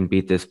 then I can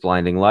beat this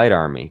blinding light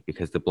army,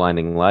 because the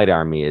blinding light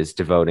army is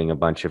devoting a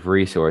bunch of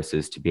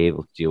resources to be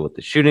able to deal with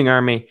the shooting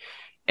army.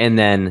 And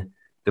then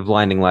the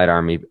blinding light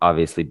army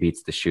obviously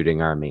beats the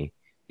shooting army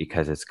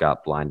because it's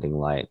got blinding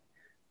light.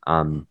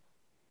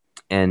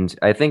 And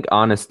I think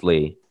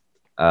honestly,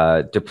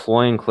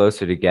 deploying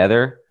closer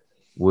together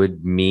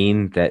would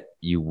mean that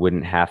you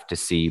wouldn't have to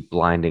see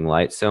blinding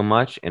light so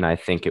much, and I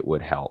think it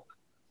would help.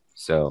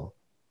 So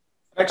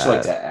I'd actually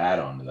like to add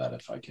on to that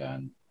if I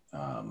can.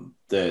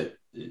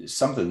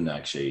 Something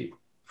actually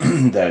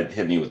that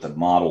hit me with the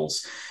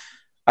models.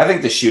 I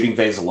think the shooting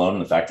phase alone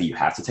and the fact that you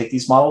have to take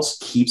these models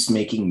keeps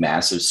making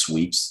massive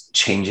sweeps,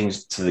 changing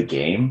to the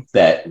game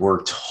that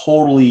were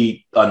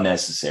totally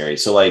unnecessary.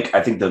 So, like,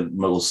 I think the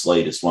most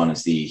latest one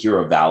is the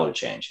Hero of Valor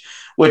change,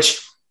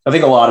 which I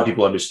think a lot of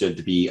people understood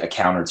to be a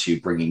counter to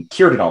bringing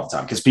Círdan all the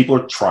time because people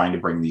are trying to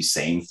bring these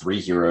same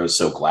 3 heroes.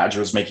 So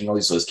Galadriel's making all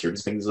these lists,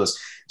 Círdan's making these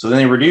lists. So then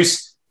they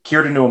reduce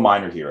Círdan to a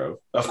minor hero.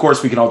 Of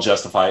course, we can all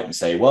justify it and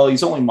say, well,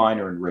 he's only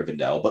minor in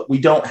Rivendell, but we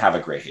don't have a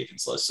Grey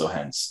Havens list, so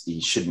hence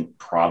he shouldn't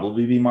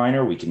probably be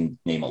minor. We can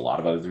name a lot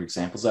of other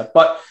examples of that,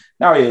 but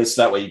now he is.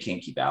 So that way you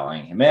can't keep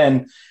allying him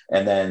in.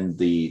 And then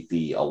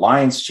the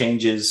alliance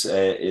changes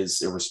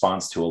is a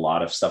response to a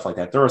lot of stuff like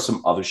that. There are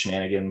some other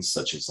shenanigans,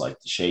 such as like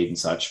the Shade and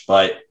such,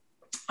 but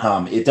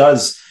it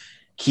does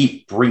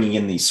keep bringing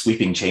in these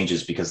sweeping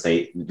changes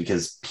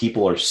because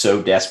people are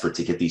so desperate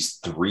to get these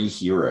 3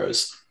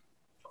 heroes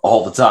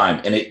all the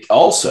time. And it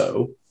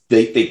also,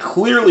 they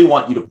clearly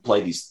want you to play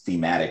these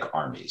thematic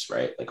armies,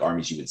 right? Like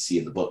armies you would see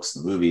in the books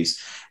and the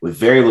movies with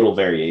very little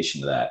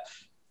variation to that.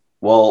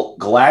 Well,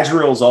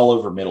 Galadriel's all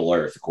over Middle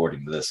Earth,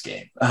 according to this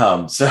game.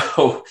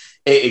 So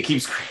it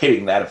keeps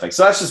creating that effect.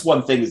 So that's just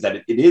one thing, is that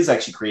it is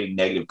actually creating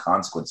negative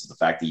consequences. The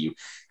fact that you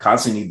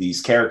constantly need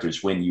these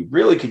characters when you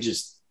really could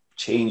just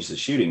change the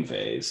shooting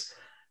phase.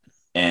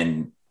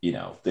 And,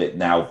 that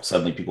now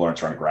suddenly people aren't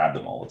trying to grab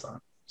them all the time.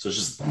 So it's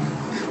just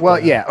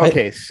yeah.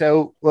 Okay.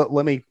 So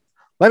let me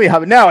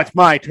have it. Now it's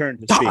my turn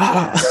to speak.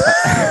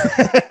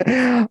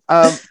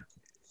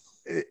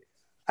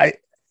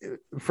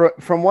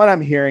 From what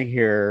I'm hearing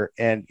here,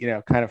 and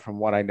kind of from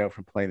what I know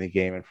from playing the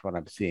game and from what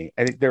I'm seeing,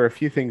 I think there are a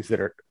few things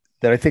that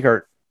I think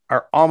are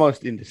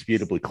almost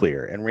indisputably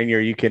clear. And Rainier,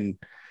 you can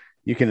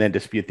then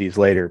dispute these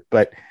later.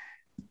 But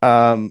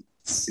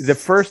the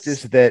first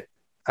is that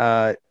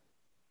it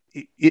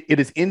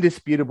is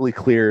indisputably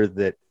clear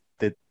that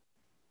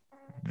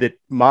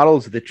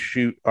models that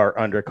shoot are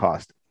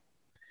undercosted.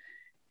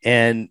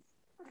 And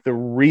the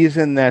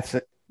reason that's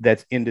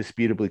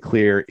indisputably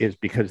clear is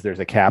because there's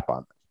a cap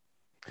on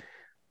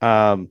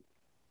them.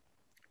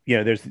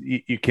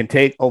 You can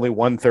take only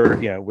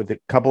 1/3, with a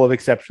couple of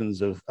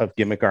exceptions of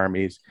gimmick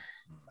armies.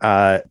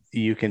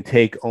 You can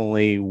take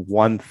only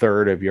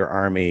 1/3 of your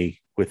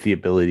army with the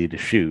ability to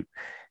shoot.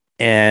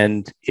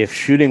 And if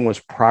shooting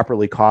was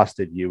properly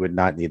costed, you would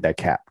not need that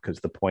cap because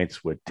the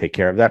points would take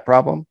care of that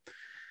problem.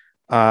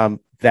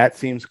 That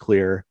seems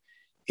clear.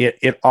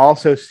 It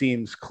also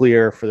seems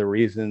clear for the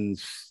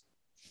reasons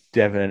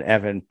Devin and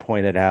Evan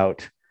pointed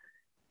out,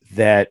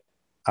 that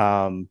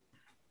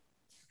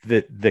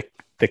the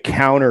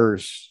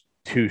counters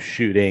to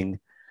shooting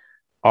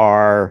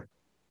are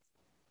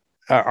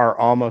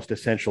almost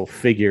essential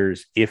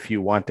figures if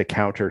you want to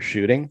counter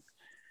shooting.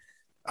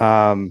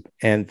 And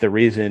the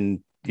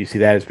reason you see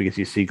that is because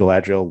you see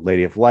Galadriel,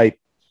 Lady of Light,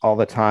 all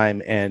the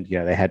time, and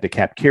they had to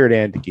cap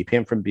Círdan to keep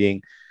him from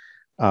being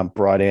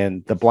brought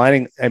in. The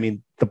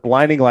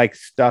blinding like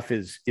stuff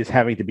is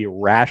having to be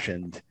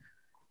rationed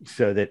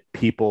so that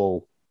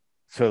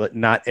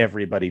not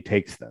everybody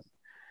takes them.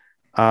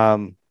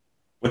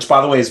 Which,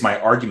 by the way, is my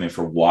argument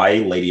for why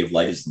Lady of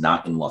Light is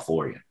not in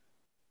Lothlorien.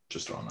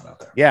 Just throwing that out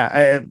there.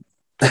 Yeah,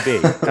 could be.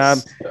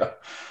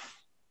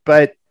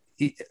 But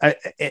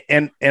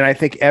I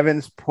think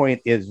Evan's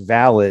point is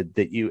valid,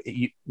 that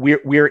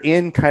we're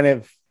in kind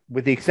of,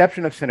 with the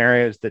exception of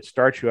scenarios that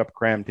start you up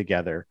crammed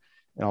together,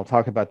 and I'll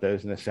talk about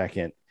those in a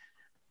second.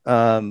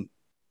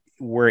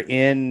 We're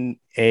in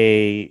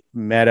a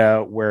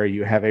meta where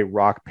you have a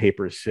rock,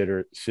 paper,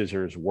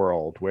 scissors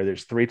world where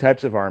there's 3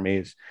 types of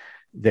armies.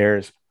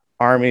 There's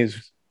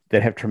armies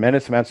that have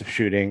tremendous amounts of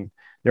shooting.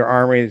 There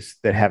are armies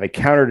that have a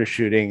counter to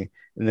shooting.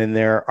 And then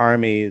there are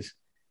armies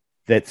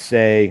that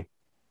say,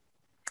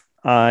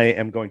 I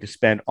am going to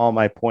spend all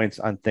my points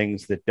on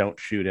things that don't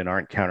shoot and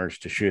aren't counters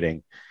to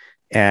shooting.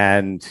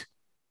 And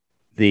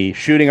the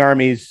shooting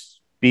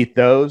armies beat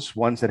those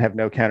ones that have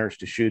no counters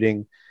to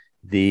shooting.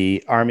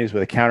 The armies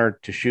with a counter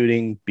to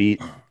shooting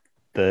beat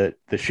the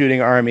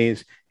shooting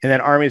armies. And then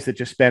armies that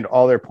just spend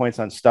all their points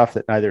on stuff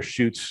that neither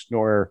shoots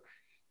nor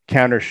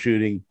counter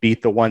shooting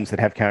beat the ones that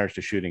have counters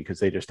to shooting because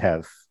they just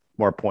have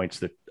more points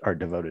that are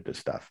devoted to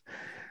stuff.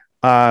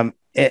 And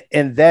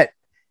that,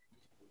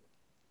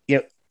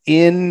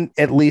 in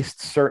at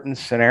least certain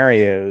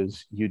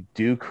scenarios, you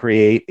do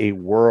create a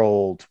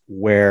world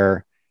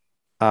where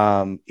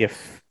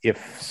if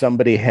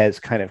somebody has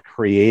kind of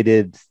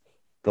created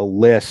the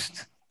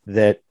list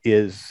that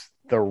is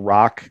the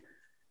rock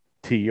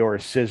to your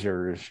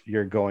scissors,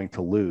 you're going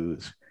to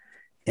lose.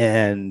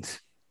 And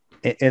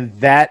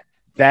that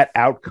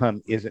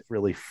outcome isn't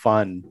really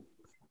fun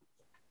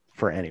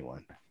for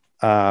anyone.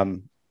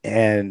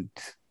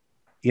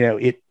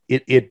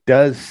 It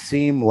does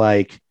seem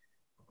like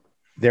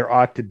there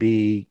ought to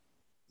be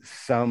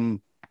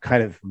some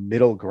kind of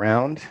middle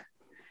ground.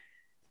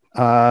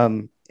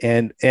 And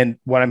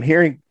what I'm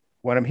hearing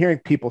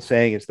people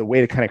saying is the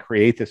way to kind of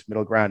create this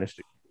middle ground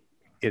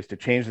is to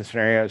change the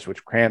scenarios,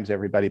 which crams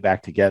everybody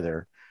back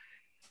together.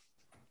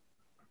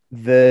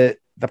 The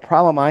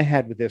problem I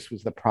had with this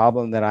was the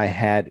problem that I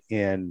had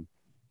in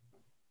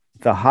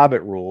the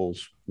Hobbit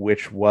rules,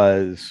 which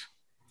was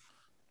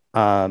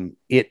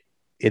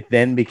it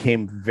then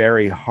became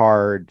very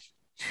hard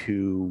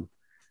to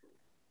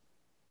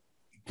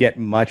get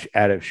much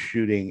out of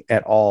shooting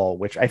at all,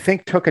 which I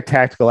think took a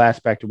tactical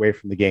aspect away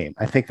from the game.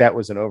 I think that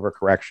was an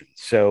overcorrection.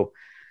 So,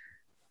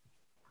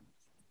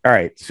 all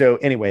right. So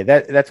anyway,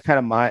 that's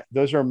kind of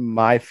those are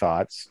my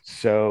thoughts.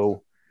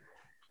 So,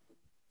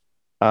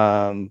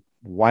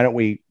 why don't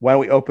we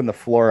open the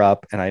floor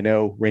up? And I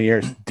know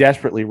Rainier's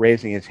desperately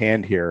raising his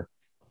hand here.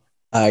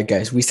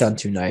 Guys, we sound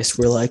too nice.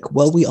 We're like,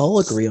 well, we all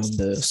agree on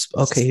this.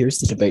 Okay, here's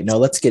the debate. No,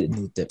 let's get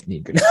into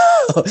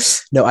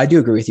the No, I do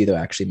agree with you though,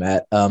 actually,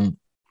 Matt.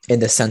 In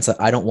the sense that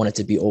I don't want it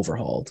to be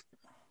overhauled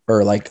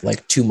or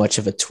like too much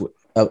of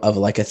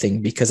a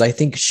thing, because I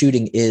think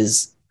shooting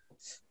is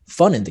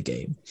fun in the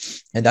game,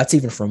 and that's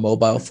even for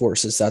mobile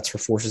forces. That's for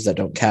forces that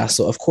don't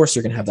castle. Of course,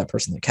 you're gonna have that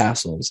person that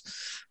castles,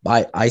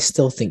 but I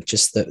still think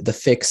just the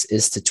fix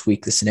is to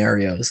tweak the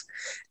scenarios.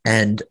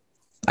 And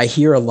I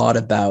hear a lot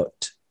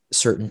about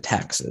certain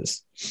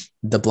taxes,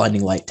 the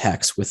blinding light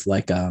tax with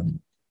like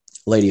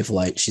Lady of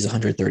Light, she's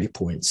 130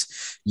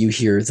 points. You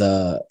hear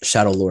the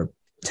Shadow Lord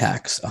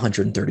tax,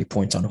 130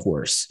 points on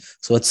horse.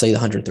 So let's say the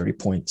 130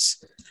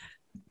 points.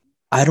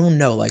 I don't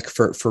know, like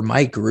for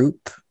my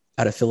group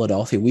out of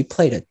Philadelphia, we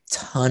played a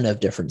ton of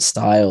different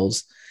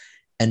styles,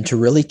 and to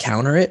really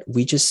counter it,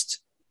 we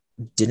just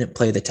didn't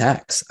play the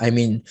tax. I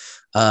mean,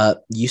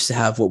 used to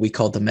have what we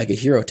called the mega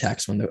hero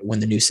tax when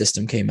the new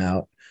system came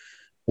out,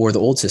 or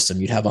the old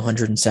system. You'd have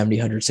 170,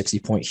 160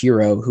 point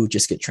hero who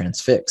just get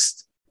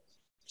transfixed.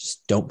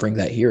 Just don't bring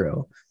that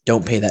hero.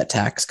 Don't pay that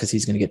tax because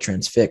he's going to get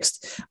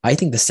transfixed. I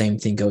think the same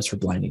thing goes for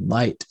Blinding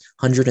Light.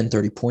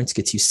 130 points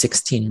gets you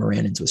 16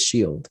 Morannons with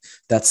shield.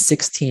 That's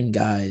 16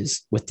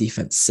 guys with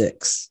defense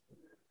 6.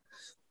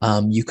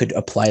 You could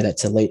apply that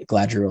to late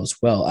Galadriel as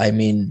well. I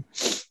mean,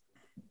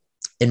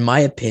 in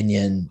my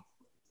opinion,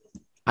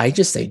 I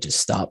just say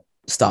stop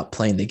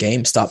playing the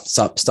game.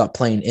 Stop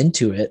playing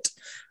into it.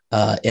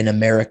 In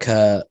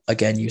America,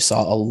 again, you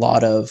saw a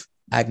lot of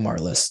Agmar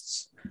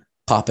lists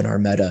pop in our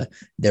meta.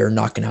 They're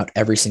knocking out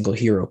every single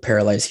hero,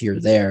 paralyze here,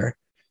 there.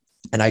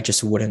 And I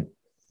just wouldn't,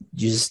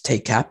 you just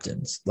take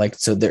captains. Like,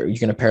 so you're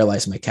going to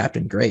paralyze my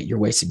captain. Great. You're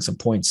wasting some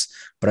points,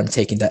 but I'm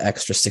taking that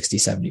extra 60,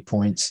 70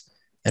 points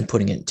and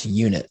putting it into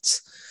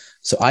units.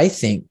 So I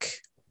think,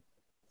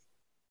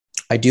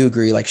 I do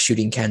agree, like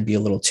shooting can be a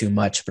little too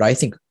much, but I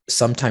think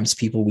sometimes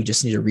we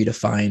just need to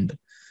redefine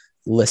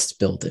list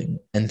building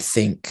and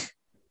think,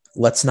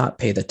 let's not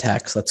pay the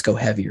tax. Let's go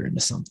heavier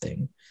into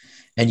something.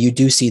 And you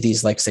do see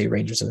these, like, say,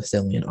 Rangers of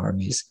Ithilien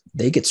armies,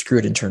 they get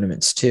screwed in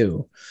tournaments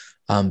too.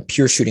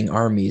 Pure shooting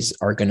armies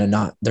they're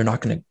not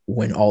going to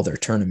win all their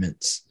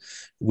tournaments.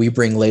 We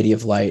bring Lady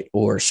of Light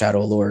or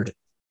Shadow Lord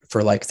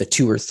for like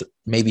the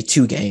maybe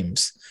 2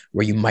 games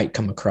where you might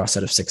come across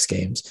out of 6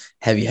 games,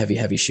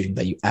 heavy shooting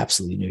that you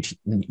absolutely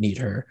need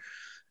her.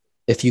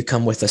 If you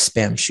come with a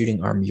spam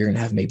shooting army, you're going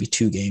to have maybe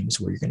 2 games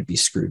where you're going to be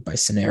screwed by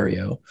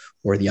scenario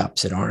or the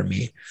opposite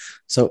army.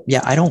 So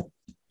yeah, Well,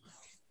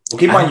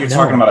 keep in mind, you're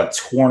talking about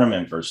a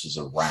tournament versus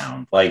a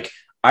round. Like,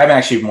 I'm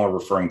actually more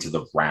referring to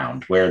the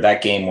round, where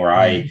that game where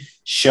I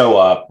show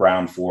up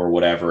round 4,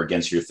 whatever,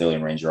 against your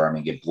Ithilien Ranger army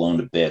and get blown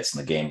to bits,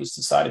 and the game was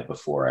decided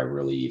before I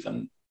really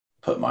even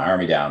put my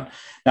army down.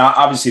 Now,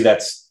 obviously,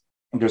 there's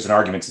an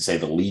argument to say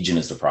the Legion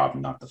is the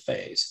problem, not the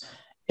phase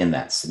in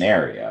that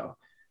scenario.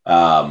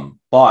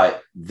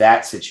 But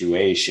that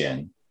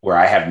situation where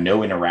I have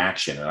no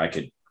interaction and I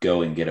could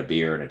go and get a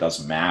beer and it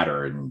doesn't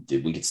matter, and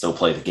we could still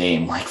play the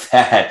game like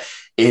that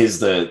is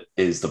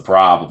the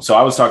problem. So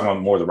I was talking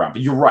about more the round,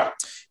 but you're right.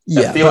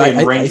 Yeah,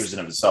 Ithilien Rangers in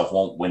of itself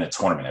won't win a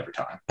tournament every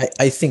time.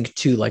 I think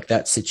too, like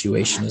that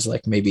situation is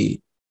like,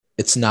 maybe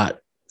it's not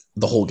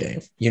the whole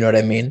game. You know what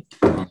I mean?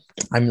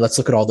 I mean, let's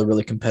look at all the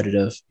really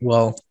competitive.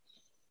 Well,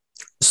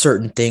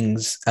 certain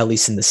things, at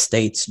least in the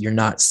States, you're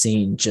not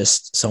seeing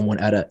just someone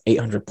at a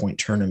 800 point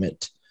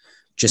tournament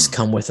just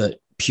come with a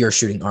pure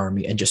shooting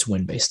army and just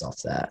win based off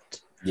that.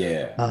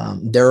 Yeah.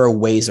 There are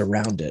ways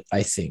around it,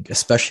 I think,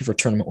 especially for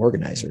tournament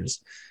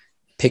organizers.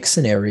 Pick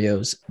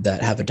scenarios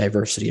that have a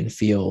diversity in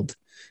field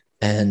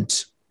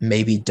and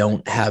maybe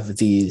don't have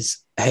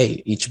these,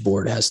 hey, each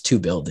board has 2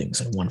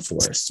 buildings and 1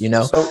 forest,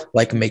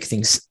 like make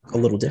things a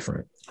little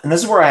different. And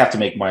this is where I have to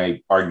make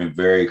my argument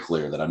very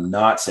clear that I'm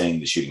not saying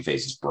the shooting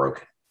phase is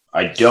broken.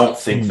 I don't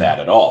think that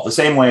at all. The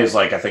same way as,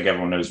 like, I think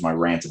everyone knows my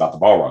rant about the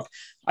Balrog.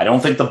 I don't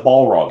think the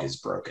Balrog is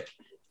broken.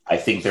 I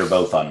think they're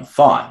both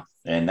unfun.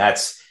 And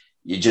that's,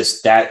 you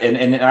just that,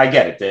 and I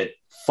get it that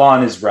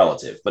fun is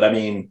relative, but I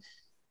mean,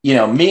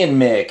 me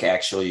and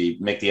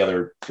Mick, the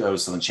other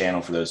host on the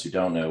channel, for those who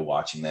don't know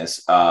watching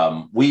this,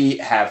 we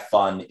have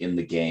fun in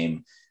the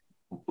game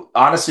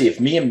honestly, if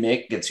me and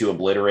Mick get to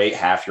obliterate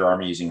half your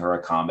army using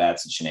Hura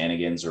combats and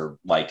shenanigans, or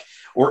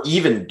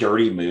even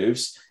dirty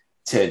moves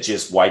to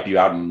just wipe you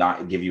out and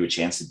not give you a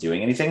chance of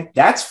doing anything,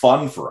 that's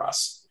fun for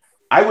us.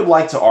 I would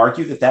like to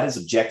argue that is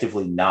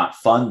objectively not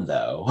fun,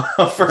 though,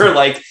 for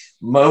like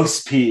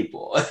most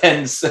people.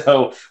 And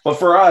so, but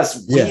for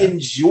us, we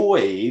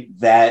enjoy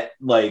that,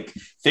 like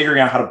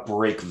figuring out how to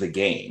break the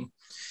game.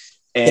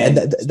 And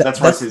that's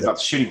what I say about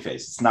the shooting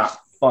phase. It's not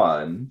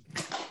fun.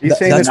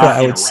 That's what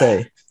I would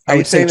say. I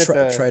would say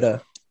try to.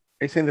 Are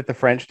you saying that the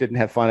French didn't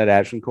have fun at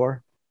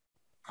Agincourt?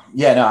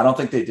 Yeah, no, I don't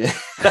think they did.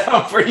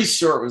 I'm pretty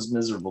sure it was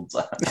miserable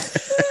time.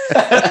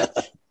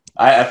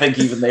 I think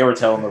even they were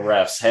telling the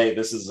refs, "Hey,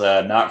 this is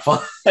not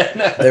fun."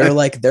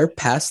 They're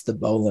past the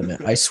bow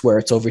limit. I swear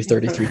it's over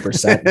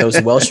 33%.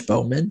 Those Welsh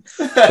bowmen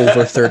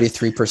over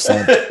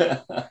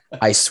 33%.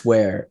 I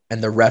swear,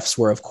 and the refs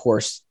were, of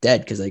course,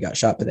 dead because they got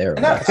shot by the arrow.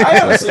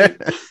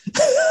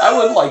 I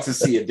would like to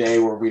see a day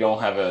where we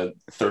don't have a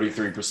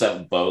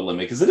 33% bow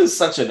limit because it is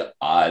such an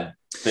odd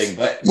thing.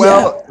 But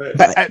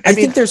I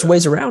think there's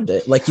ways around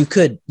it. Like you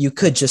could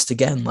just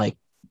again like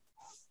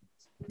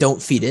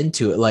don't feed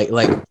into it. Like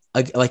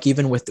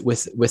even with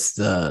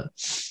the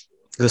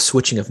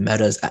switching of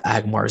metas,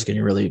 Agmar is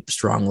getting really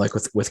strong. Like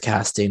with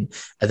casting,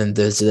 and then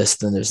there's this,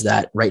 then there's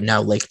that. Right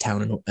now, Lake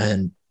Town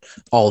and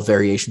all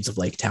variations of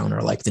Lake Town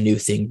are like the new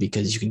thing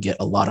because you can get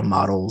a lot of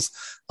models,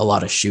 a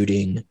lot of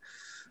shooting.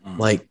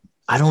 Like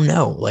I don't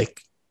know,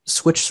 like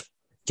switch,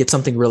 get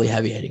something really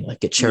heavy hitting, like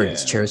get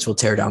chariots. Chariots will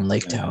tear down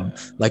Lake Town.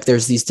 Like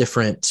there's these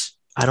different.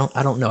 I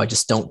don't know. I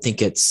just don't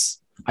think it's.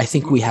 I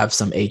think we have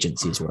some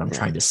agency is what I'm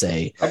trying to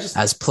say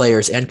as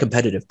players and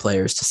competitive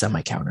players to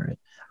semi-counter it.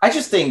 I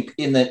just think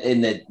in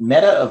the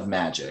meta of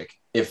Magic,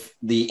 if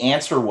the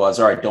answer was,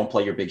 all right, don't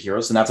play your big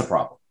heroes, then that's a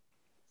problem.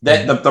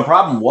 That the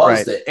problem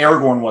was that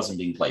Aragorn wasn't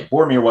being played,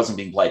 Boromir wasn't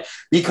being played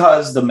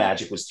because the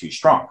Magic was too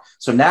strong.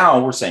 So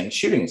now we're saying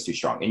shooting is too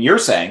strong. And you're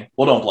saying,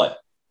 well, don't play it.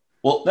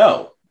 Well,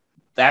 no,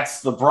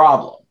 that's the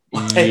problem.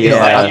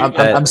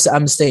 I'm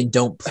saying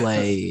don't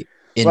play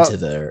into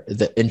their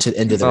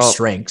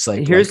strengths.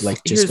 Here's go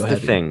ahead.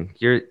 The thing.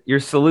 Your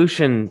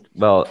solution.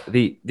 Well,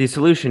 the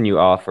solution you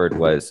offered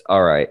was,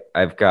 all right,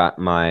 I've got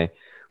my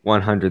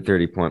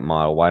 130 point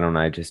model. Why don't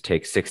I just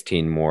take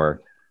 16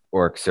 more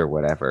orcs or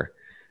whatever?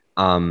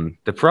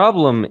 The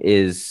problem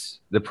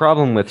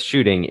with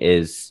shooting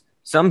is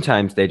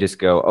sometimes they just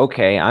go,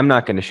 okay, I'm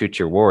not going to shoot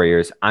your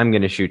warriors. I'm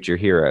going to shoot your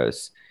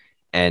heroes.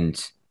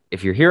 And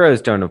if your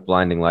heroes don't have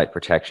blinding light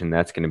protection,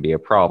 that's going to be a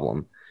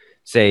problem.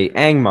 Say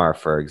Angmar,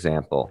 for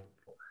example,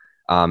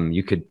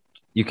 you could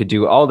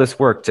do all this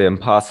work to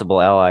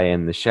impossible ally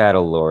in the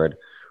Shadow Lord,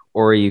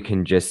 or you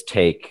can just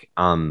take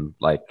 14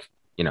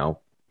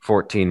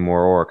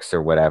 more orcs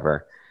or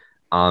whatever.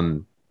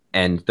 And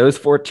those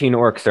 14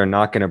 orcs are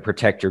not going to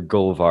protect your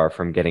Gulvar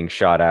from getting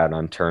shot out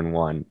on turn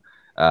 1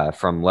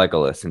 from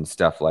Legolas and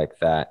stuff like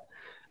that.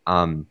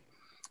 And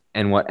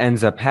what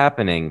ends up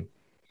happening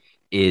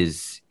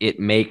is it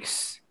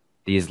makes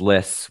these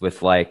lists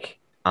with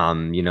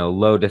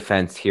low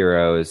defense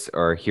heroes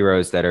or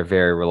heroes that are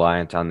very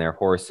reliant on their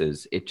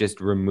horses. It just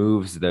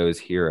removes those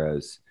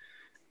heroes.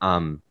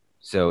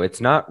 So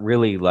it's not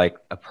really like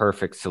a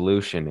perfect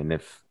solution.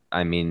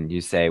 And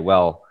you say,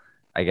 well,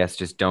 I guess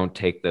just don't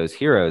take those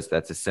heroes.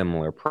 That's a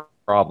similar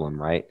problem,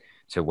 right?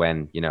 To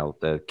when,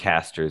 the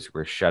casters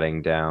were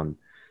shutting down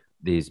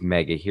these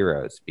mega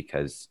heroes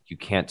because you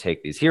can't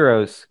take these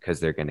heroes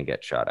because they're going to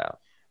get shot out.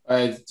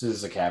 This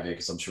is a caveat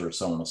because I'm sure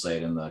someone will say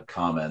it in the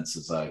comments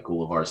is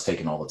Gullivar's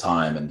taken all the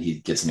time and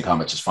he gets into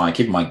combat just fine.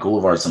 Keep in mind,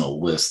 Gullivar's in a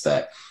list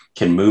that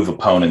can move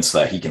opponents so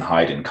that he can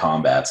hide in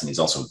combats, and he's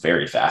also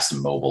very fast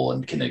and mobile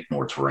and can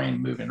ignore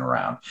terrain moving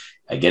around.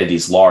 I get it,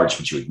 he's large,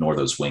 but you ignore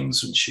those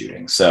wings when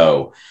shooting.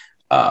 So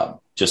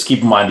just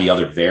keep in mind the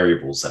other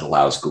variables that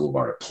allows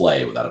Gullivar to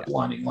play without a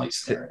blinding light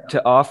scenario.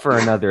 To offer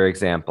another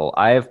example,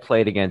 I have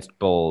played against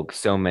Bolg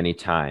so many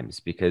times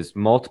because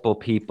multiple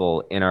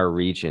people in our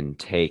region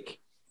take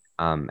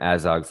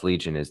Azog's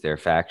Legion as their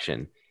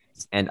faction.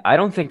 And I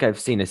don't think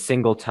I've seen a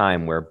single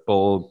time where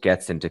Bolg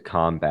gets into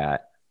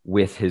combat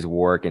with his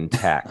warg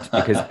intact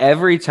because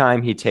every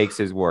time he takes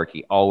his warg,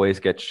 he always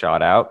gets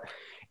shot out.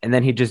 And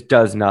then he just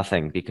does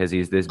nothing because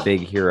he's this big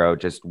hero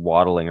just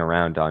waddling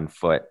around on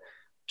foot,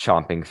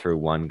 chomping through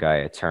one guy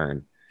a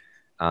turn.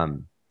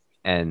 And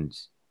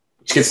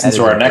which gets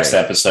into our next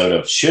episode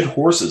of should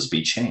horses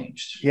be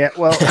changed? Yeah,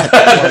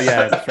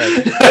 yeah, that's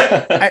right.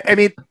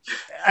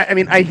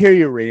 I hear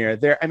you, Rainier.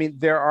 There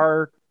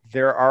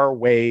are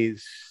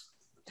ways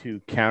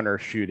to counter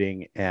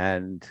shooting,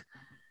 and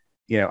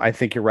I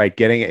think you're right.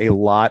 Getting a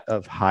lot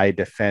of high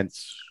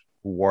defense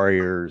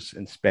warriors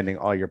and spending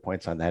all your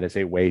points on that is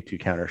a way to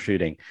counter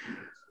shooting.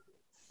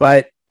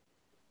 But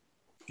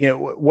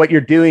what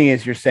you're doing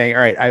is you're saying,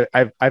 all right,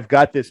 I've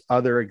got this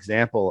other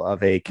example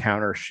of a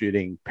counter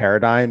shooting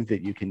paradigm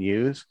that you can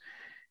use.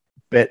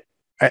 But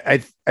I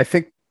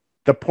think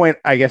the point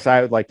I guess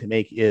I would like to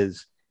make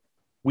is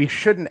we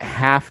shouldn't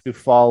have to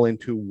fall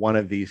into one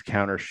of these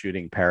counter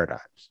shooting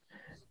paradigms.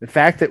 The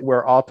fact that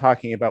we're all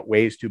talking about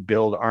ways to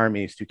build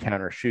armies to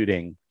counter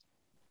shooting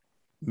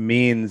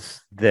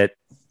means that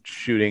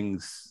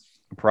shooting's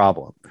a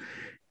problem.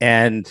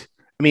 And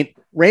I mean,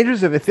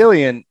 Rangers of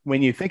Ithilien,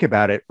 when you think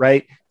about it,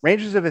 right?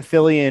 Rangers of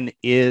Ithilien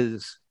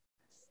is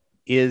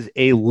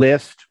a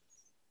list,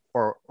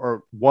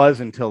 or was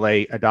until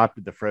they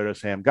adopted the Frodo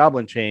Sam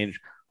Goblin change,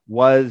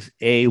 was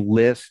a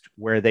list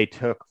where they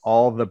took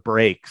all the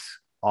breaks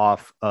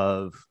off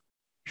of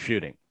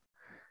shooting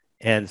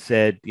and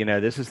said,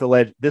 this is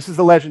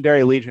the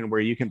legendary legion where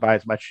you can buy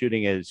as much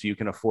shooting as you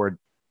can afford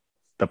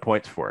the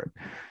points for it.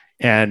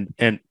 And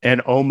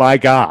oh my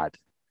God.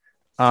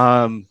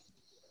 And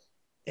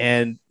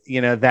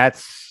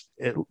that's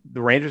it.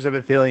 The Rangers of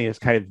Ithilien is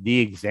kind of the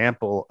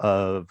example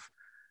of,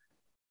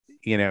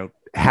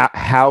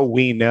 how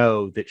we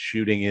know that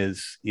shooting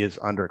is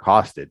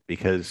undercosted,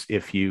 because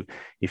if you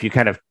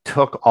kind of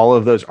took all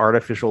of those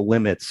artificial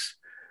limits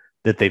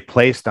that they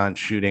placed on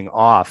shooting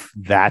off,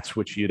 that's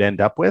what you'd end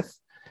up with.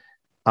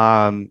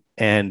 And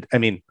I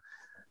mean,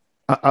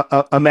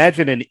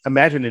 imagine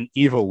an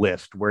evil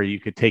list where you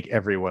could take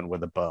everyone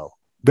with a bow.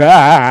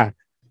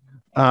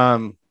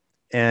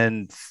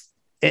 And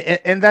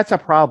that's a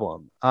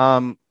problem.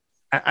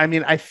 I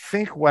mean, I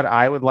think what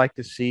I would like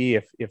to see,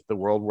 if the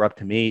world were up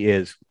to me,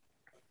 is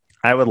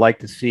I would like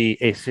to see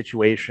a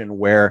situation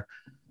where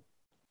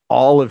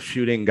all of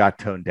shooting got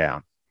toned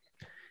down,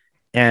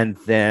 and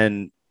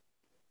then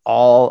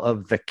all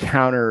of the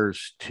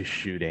counters to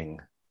shooting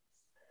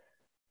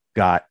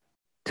got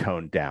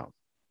toned down,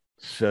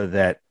 so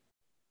that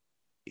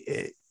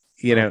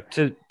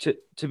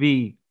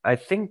I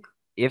think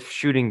if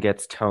shooting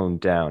gets toned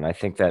down, I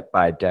think that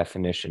by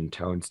definition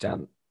tones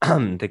down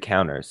the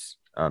counters.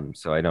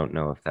 So I don't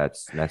know if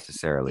that's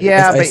necessarily.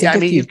 Yeah, I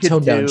think if you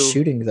tone down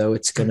shooting, though,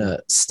 it's gonna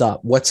stop.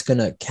 What's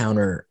gonna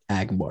counter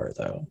Angmar,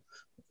 though?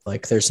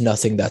 Like, there's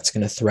nothing that's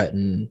gonna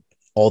threaten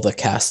all the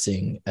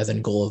casting, and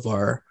then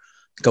Gullivar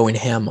going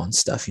ham on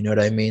stuff. You know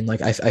what I mean?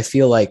 Like, I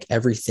feel like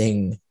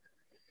everything,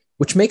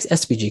 which makes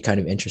SPG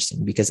kind of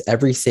interesting, because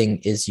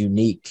everything is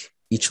unique.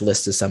 Each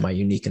list is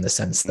semi-unique in the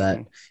sense that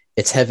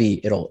it's heavy,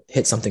 it'll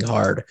hit something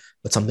hard,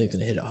 but something's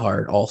gonna hit it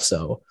hard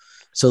also.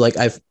 So like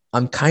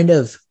I'm kind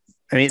of.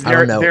 I mean,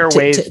 there are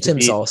ways.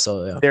 Tim's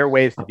also. Yeah. There are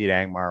ways to beat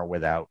Angmar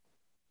without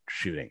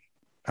shooting,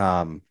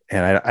 and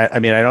I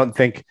mean, I don't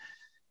think.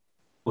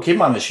 Well, keep in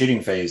mind, the shooting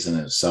phase in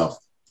itself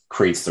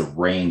creates the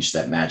range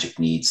that Magic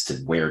needs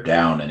to wear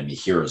down enemy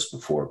heroes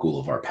before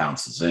Gullivar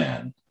pounces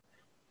in.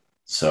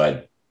 So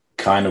I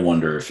kind of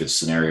wonder if his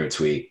scenario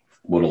tweak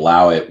would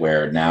allow it,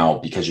 where now,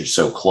 because you're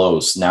so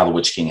close, now the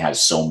Witch King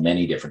has so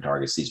many different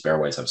targets. These Bear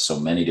Whites have so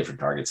many different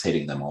targets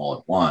hitting them all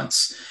at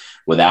once,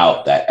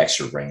 without that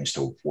extra range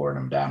to wear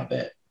them down a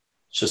bit.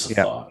 It's just a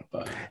thought.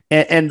 But.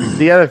 And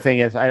the other thing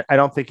is, I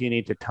don't think you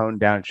need to tone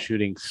down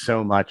shooting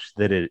so much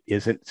that it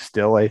isn't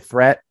still a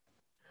threat.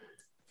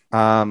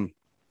 I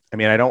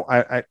mean,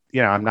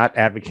 I'm not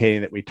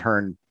advocating that we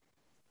turn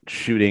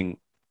shooting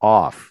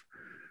off.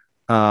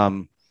 But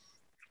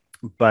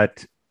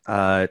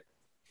I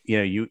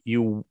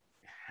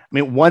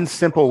mean, one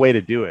simple way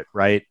to do it,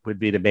 right, would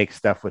be to make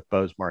stuff with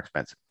bows more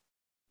expensive.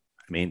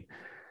 I mean,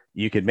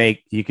 you could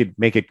make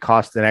it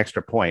cost an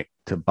extra point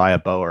to buy a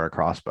bow or a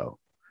crossbow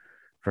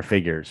for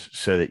figures,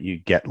 so that you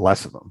get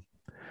less of them.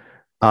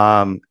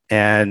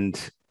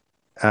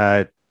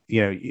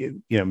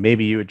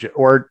 Maybe you would,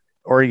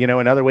 or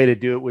another way to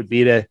do it would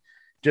be to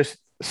just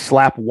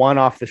slap one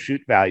off the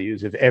shoot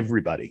values of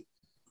everybody,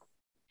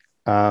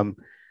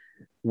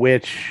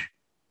 which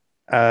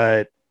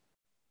all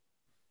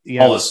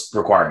this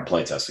requiring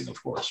playtesting,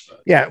 of course.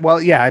 But. Yeah,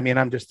 well, yeah. I mean,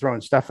 I'm just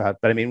throwing stuff out,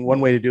 but I mean, one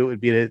way to do it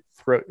would be to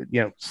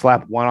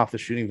slap one off the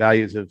shooting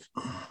values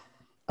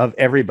of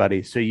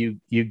everybody, so you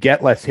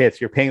get less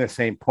hits. You're paying the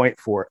same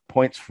points for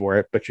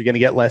it, but you're going to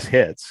get less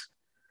hits,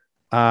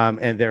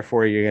 and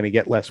therefore you're going to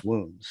get less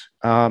wounds.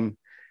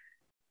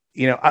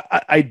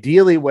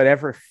 Ideally,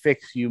 whatever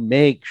fix you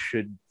make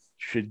should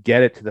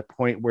get it to the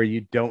point where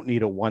you don't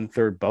need a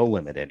 1/3 bow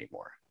limit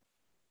anymore,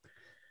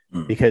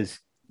 because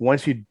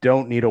once you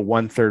don't need a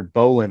 1/3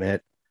 bow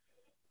limit,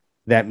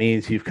 that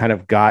means you've kind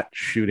of got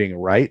shooting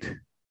right.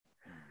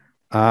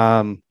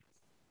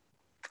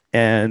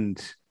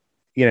 And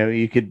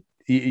you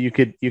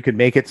could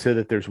make it so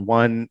that there's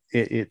one,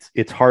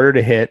 it's harder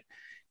to hit.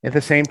 At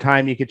the same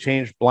time, you could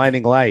change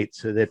blinding light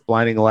so that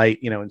blinding light,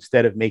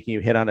 instead of making you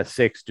hit on a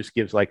 6, just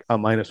gives like a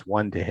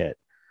 -1 to hit,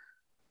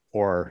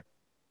 or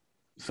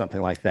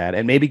something like that.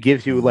 And maybe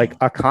gives you like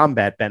a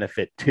combat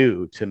benefit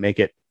too, to make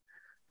it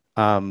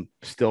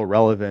still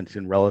relevant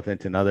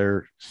in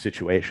other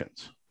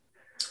situations.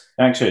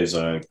 Actually, as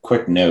a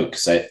quick note,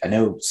 because I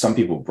know some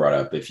people brought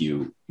up, if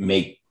you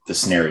make the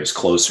scenarios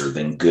closer,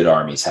 then good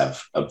armies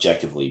have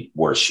objectively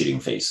worse shooting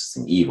phases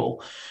than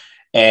evil.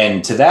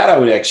 And to that,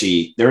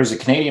 there was a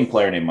Canadian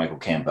player named Michael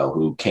Campbell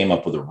who came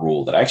up with a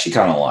rule that I actually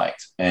kind of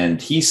liked.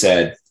 And he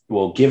said,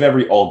 well, give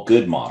all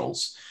good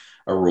models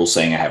a rule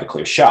saying I have a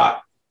clear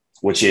shot,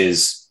 which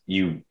is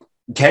you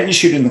can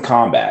shoot in the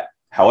combat.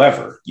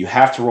 However, you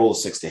have to roll a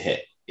 6 to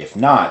hit. If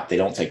not, they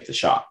don't take the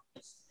shot.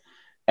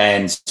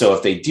 And so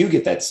if they do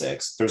get that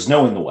 6, there's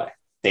no in the way.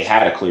 They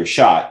had a clear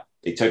shot.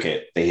 They took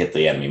it. They hit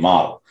the enemy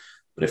model.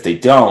 But if they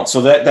don't,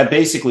 so that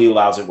basically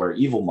allows it where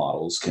evil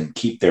models can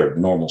keep their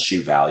normal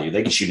shoot value.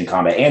 They can shoot in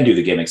combat and do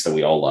the gimmicks that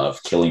we all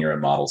love, killing your own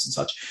models and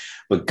such.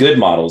 But good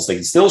models, they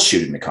can still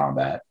shoot into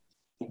combat,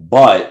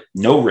 but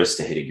no risk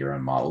to hitting your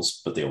own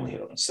models, but they only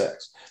hit on a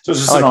 6. So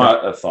it's just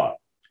a thought.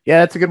 Yeah,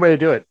 that's a good way to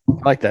do it.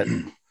 I like that.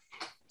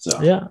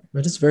 So yeah,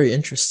 that is very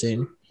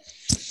interesting.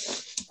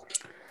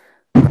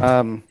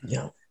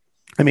 Yeah.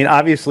 I mean,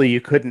 obviously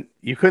you couldn't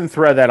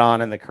throw that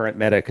on in the current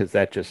meta because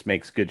that just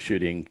makes good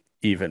shooting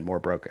even more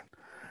broken.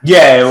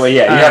 Yeah, well,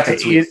 yeah, you have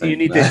to you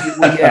need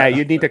to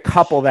you need to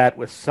couple that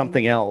with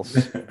something else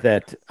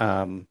that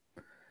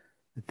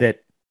that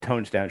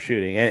tones down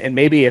shooting. And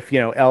maybe if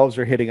elves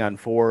are hitting on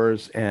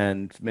 4s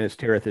and Minas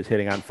Tirith is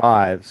hitting on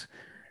 5s,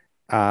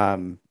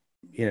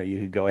 you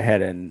could go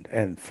ahead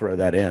and throw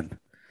that in.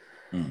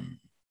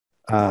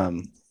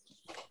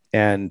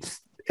 And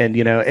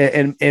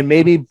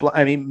maybe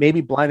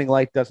blinding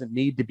light doesn't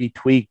need to be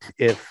tweaked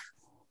if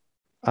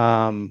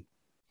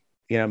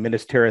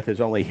Minas Tirith is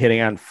only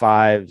hitting on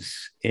 5s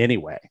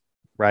anyway,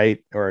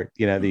 right? Or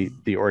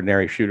the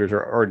ordinary shooters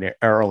are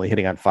only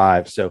hitting on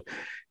 5s, so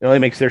it only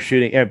makes their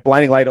shooting.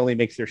 Blinding light only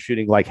makes their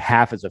shooting like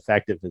half as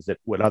effective as it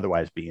would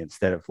otherwise be,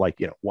 instead of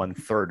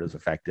 1/3 as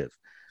effective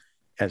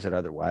as it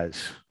otherwise.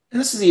 And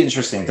this is the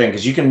interesting thing,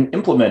 because you can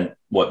implement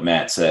what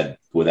Matt said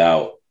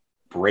without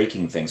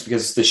breaking things,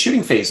 because the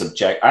shooting phase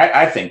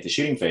I think the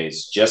shooting phase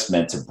is just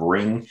meant to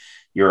bring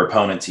your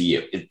opponent to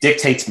you. It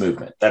dictates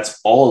movement. That's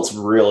all it's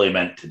really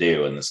meant to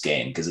do in this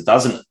game, because it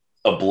doesn't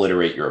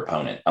obliterate your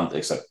opponent,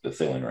 except the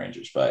Thillian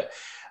Rangers. But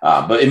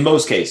in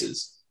most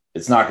cases,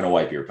 it's not going to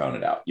wipe your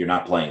opponent out. You're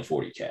not playing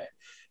 40K.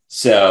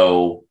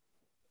 So,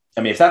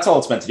 I mean, if that's all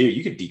it's meant to do,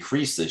 you could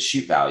decrease the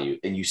shoot value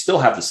and you still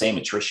have the same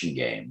attrition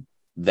game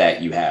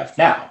that you have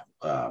now,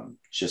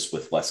 just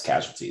with less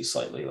casualties,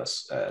 slightly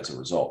less as a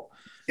result.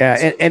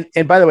 Yeah,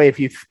 and by the way, if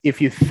you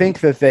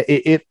think that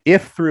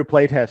if through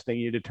playtesting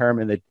you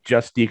determine that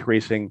just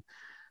decreasing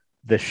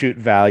the shoot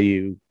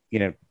value,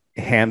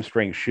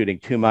 hamstrings shooting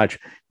too much,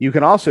 you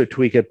can also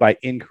tweak it by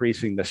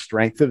increasing the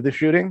strength of the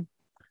shooting,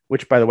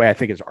 which, by the way, I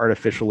think is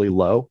artificially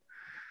low.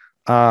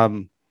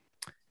 So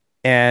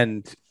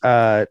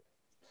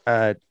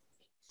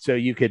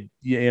you could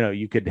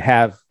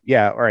have,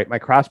 all right, my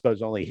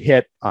crossbows only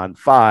hit on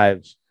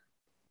 5s,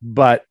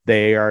 but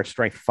they are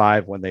strength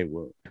 5 when they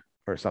wound,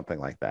 or something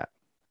like that.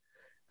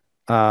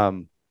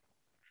 Or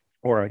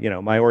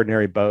my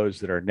ordinary bows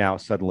that are now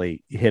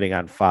suddenly hitting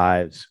on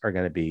 5s are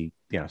going to be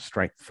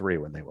strength 3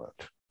 when they wound,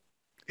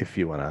 if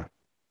you want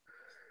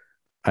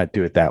to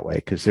do it that way,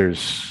 because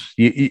there's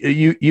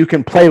you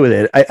can play with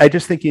it. I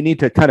just think you need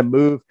to kind of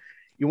move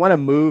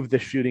the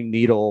shooting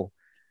needle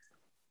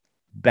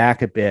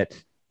back a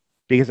bit,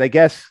 because I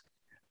guess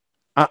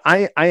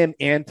I am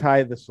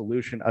anti the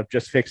solution of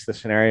just fix the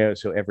scenario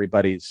so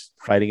everybody's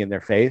fighting in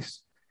their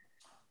face,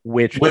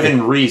 which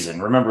within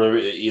reason. Remember,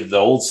 the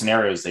old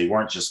scenarios, they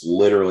weren't just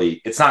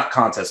literally, it's not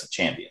contest of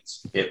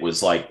champions. It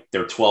was like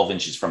they're 12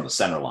 inches from the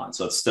center line,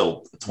 so it's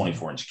still a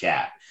 24-inch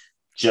cap.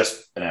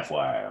 Just an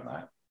FYI on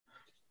that.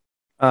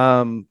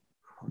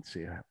 Let's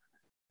see.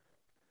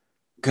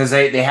 Because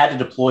they had to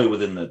deploy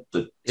within the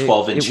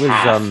 12-inch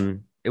half.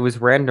 It was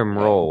random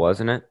roll,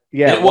 wasn't it?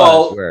 Yeah.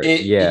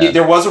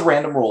 There was a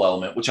random roll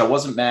element, which I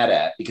wasn't mad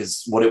at,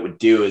 because what it would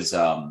do is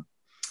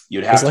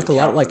you'd have. It's like a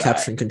lot like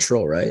capture and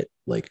control, right?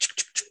 Like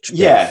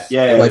yeah.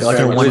 Like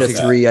on 1 to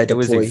 3, I deploy. It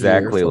was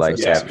exactly here, like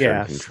capture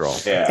and control.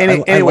 Yeah.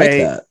 Anyway, I like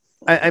that.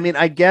 I mean,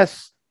 I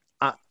guess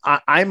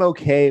I'm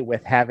okay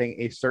with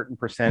having a certain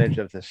percentage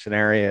of the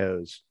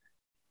scenarios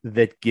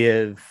that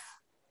give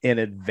an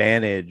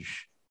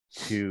advantage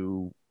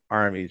to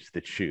armies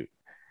that shoot.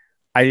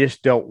 I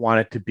just don't want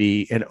it to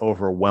be an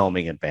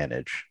overwhelming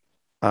advantage,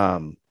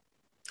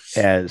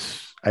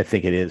 as I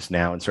think it is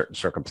now in certain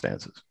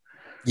circumstances.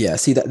 Yeah,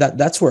 see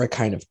that's where I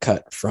kind of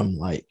cut from,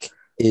 like,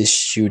 is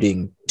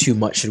shooting too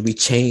much? Should we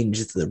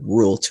change the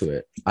rule to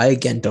it? I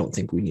again don't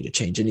think we need to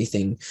change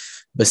anything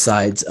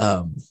besides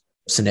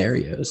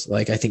scenarios.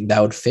 Like, I think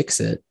that would fix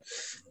it.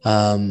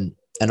 And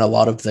a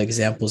lot of the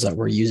examples that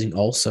we're using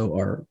also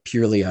are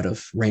purely out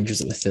of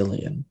Rangers of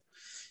Ithilien.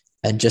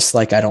 And just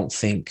like, I don't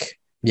think,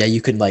 we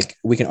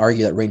can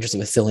argue that Rangers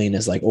of Ithilien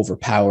is like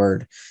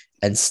overpowered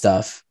and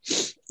stuff.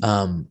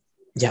 I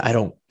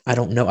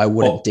don't know. I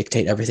wouldn't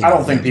dictate everything. I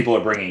don't think people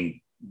are bringing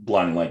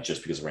Blinding Light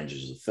just because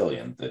Rangers of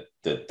Ithilien.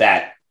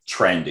 That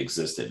trend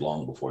existed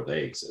long before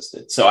they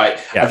existed. So I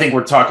think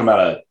we're talking about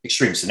an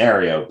extreme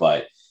scenario,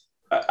 but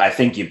I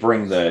think you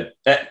bring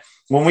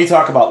when we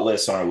talk about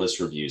lists on our list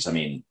reviews, I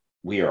mean,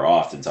 we are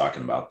often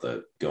talking about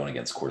the going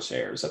against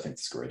Corsairs. I think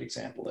that's a great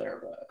example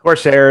there. But.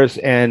 Corsairs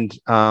and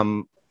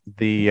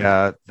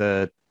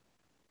the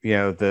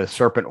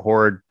Serpent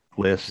Horde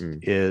list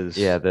is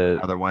the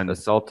other one.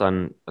 Assault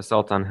on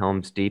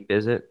Helm's Deep,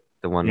 is it?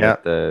 The one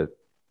with the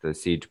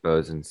siege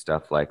bows and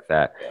stuff like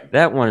that. Yeah.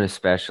 That one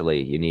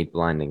especially you need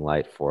Blinding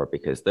Light for,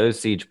 because those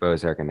siege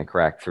bows are going to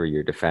crack through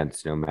your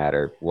defense no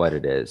matter what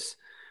it is.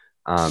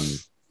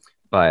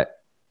 But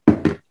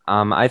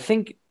I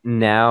think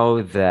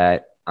now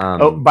that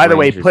by the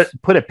way, Rangers-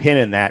 put a pin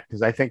in that,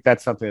 because I think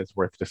that's something that's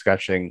worth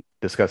discussing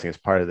as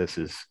part of this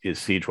is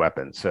siege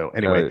weapons. So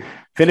anyway,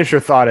 finish your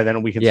thought, and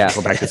then we can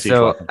circle back to siege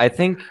weapons.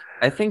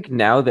 I think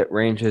now that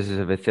Rangers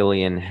of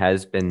Ithilien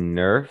has been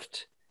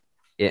nerfed,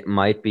 it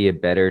might be a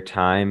better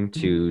time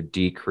to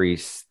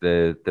decrease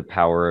the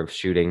power of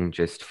shooting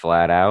just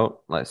flat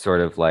out,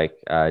 sort of like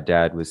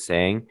Dad was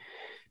saying,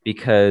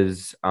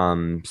 because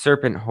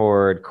Serpent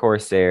Horde,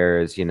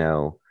 Corsairs,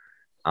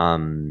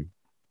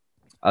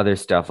 other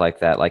stuff like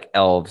that, like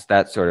elves,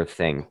 that sort of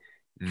thing,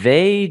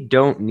 they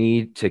don't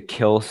need to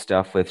kill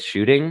stuff with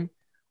shooting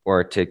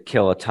or to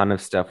kill a ton of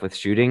stuff with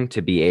shooting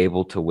to be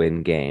able to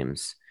win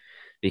games,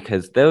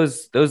 because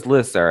those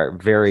lists are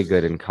very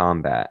good in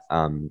combat.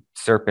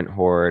 Serpent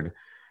Horde,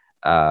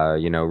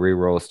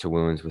 rerolls to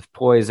wounds with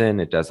poison.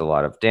 It does a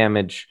lot of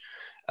damage.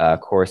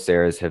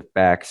 Corsairs have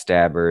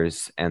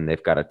backstabbers, and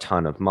they've got a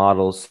ton of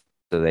models,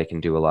 so they can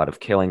do a lot of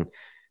killing.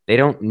 They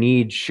don't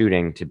need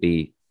shooting to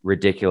be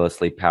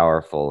ridiculously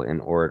powerful in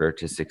order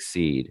to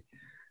succeed.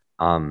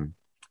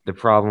 The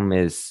problem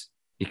is,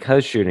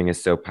 because shooting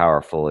is so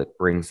powerful, it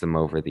brings them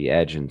over the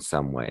edge in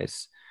some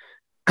ways.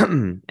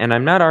 And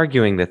I'm not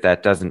arguing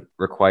that doesn't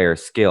require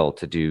skill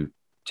to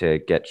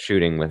get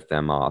shooting with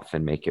them off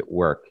and make it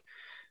work,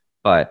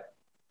 but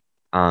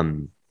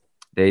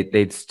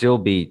they'd still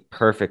be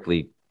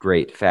perfectly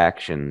great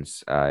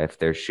factions if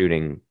their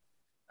shooting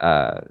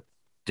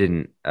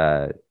didn't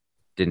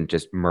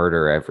just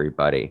murder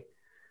everybody.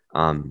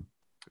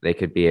 They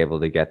could be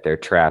able to get their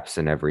traps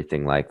and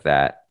everything like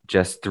that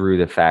just through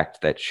the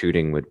fact that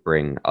shooting would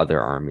bring other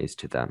armies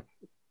to them.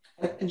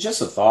 And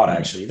just a thought,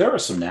 actually, there are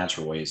some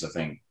natural ways, I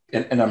think,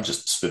 and I'm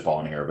just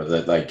spitballing here, but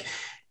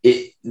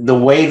the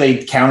way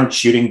they countered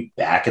shooting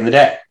back in the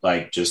day,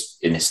 like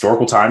just in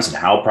historical times, and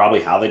how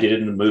they did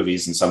it in the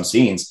movies and some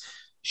scenes,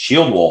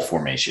 shield wall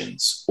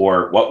formations,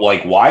 or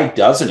why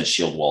doesn't a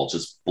shield wall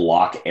just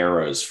block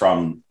arrows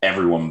from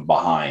everyone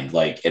behind,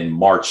 and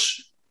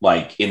march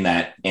in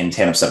that in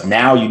tandem stuff?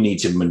 Now you need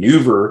to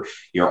maneuver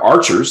your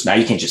archers. Now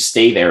you can't just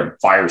stay there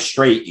and fire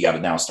straight. You got to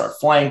now start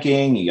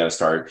flanking. You got to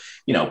start,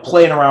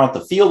 playing around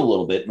with the field a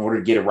little bit in order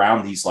to get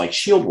around these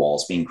shield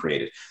walls being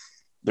created.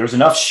 There's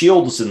enough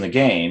shields in the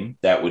game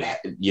that would,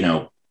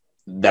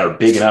 that are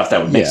big enough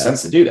that would make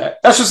sense to do that.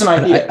 That's just an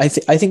idea. I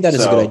think that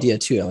is a good idea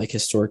too,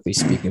 historically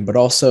speaking, but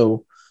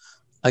also,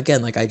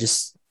 again, I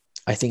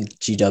think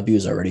GW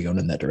is already going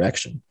in that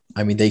direction.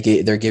 I mean, they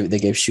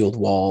gave shield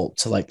wall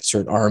to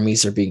certain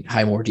armies are being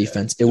high more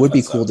defense. It would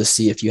be cool to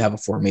see if you have a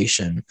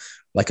formation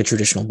like a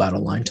traditional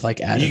battle line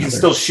to add. You can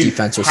still shoot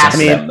defense or past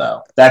something. them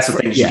though. That's the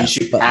thing. You can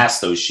shoot but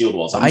past those shield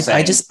walls.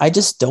 I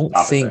just don't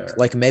think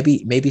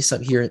maybe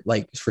some here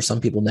for some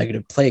people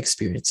negative play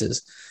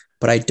experiences,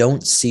 but I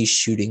don't see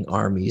shooting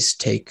armies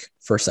take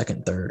first,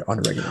 second, third on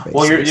a regular basis.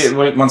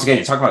 Well, once again,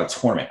 you're talking about a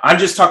tournament. I'm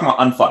just talking about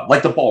unfun,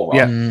 like the ball run.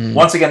 Yeah.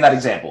 Once again, that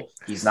example.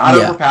 He's not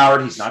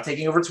overpowered. He's not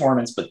taking over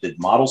tournaments, but the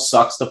model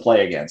sucks to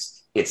play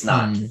against. It's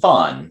not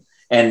fun.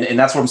 And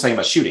that's what I'm saying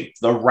about shooting.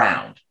 The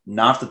round,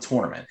 not the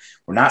tournament.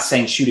 We're not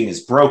saying shooting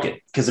is broken,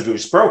 because if it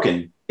was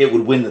broken, it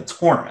would win the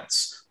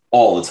tournaments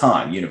all the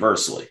time,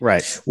 universally.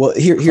 Right. Well,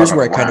 here's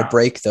where I kind of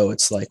break, though.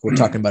 It's we're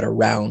talking about a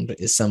round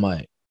is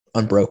semi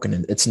unbroken,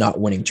 and it's not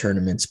winning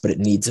tournaments, but it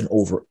needs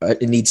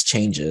it needs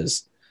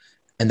changes,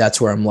 and that's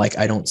where I'm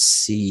I don't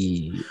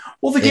see.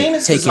 Well, the game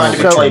is designed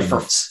to be played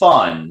for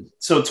fun,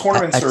 so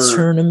tournaments are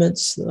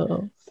tournaments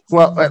though.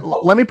 Well,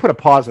 let me put a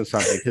pause on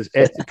something,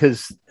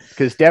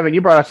 because Devin,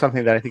 you brought up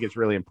something that I think is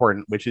really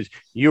important, which is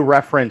you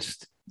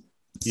referenced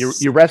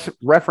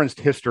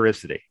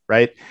historicity,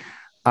 right?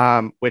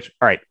 Which,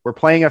 all right, we're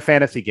playing a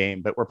fantasy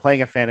game, but we're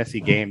playing a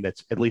fantasy game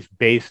that's at least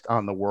based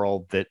on the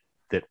world that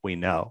we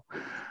know.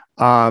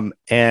 And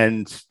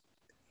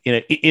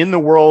in the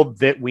world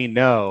that we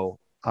know,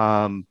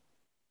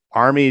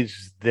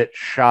 armies that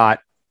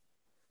shot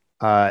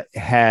there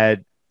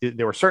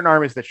were certain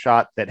armies that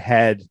shot that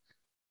had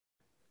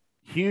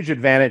huge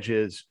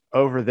advantages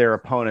over their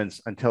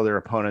opponents until their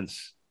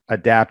opponents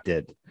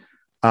adapted,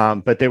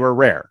 but they were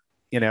rare.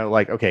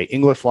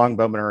 English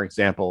longbowmen are an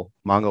example.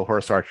 Mongol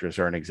horse archers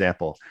are an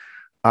example.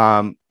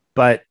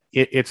 But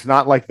it's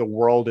not like the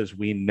world as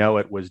we know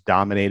it was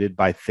dominated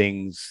by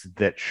things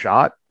that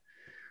shot.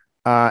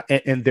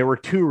 And there were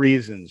two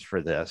reasons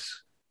for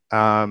this.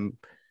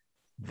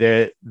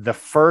 The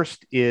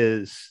first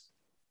is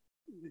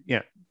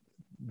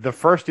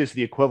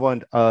the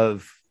equivalent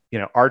of,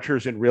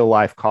 archers in real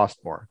life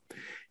cost more.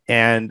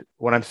 And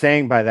what I'm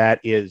saying by that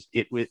is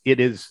it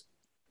is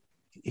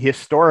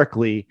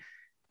historically,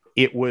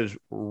 it was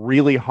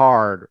really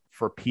hard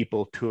for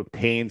people to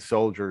obtain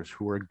soldiers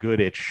who were good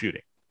at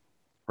shooting,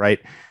 right?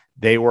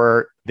 They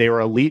were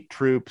elite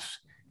troops.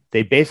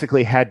 They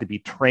basically had to be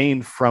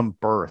trained from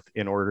birth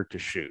in order to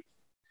shoot.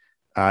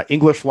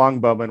 English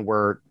longbowmen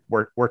were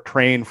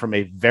trained from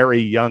a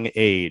very young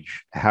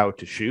age how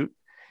to shoot,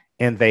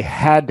 and they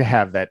had to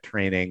have that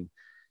training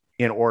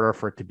in order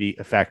for it to be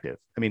effective.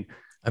 I mean,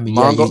 I mean,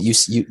 Mongol- yeah,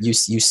 you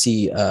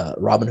see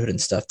Robin Hood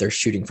and stuff. They're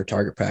shooting for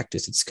target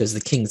practice. It's because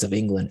the kings of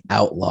England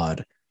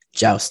outlawed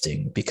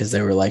jousting because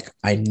they were like,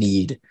 I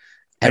need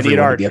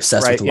everyone to be archers,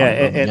 obsessed right? with the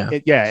Yeah, longbow.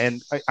 Yeah.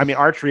 and I mean,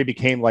 archery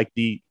became like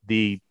the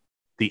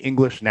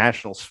English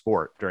national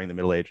sport during the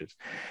Middle Ages,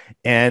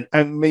 and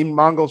I mean,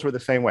 Mongols were the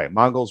same way.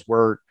 Mongols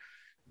were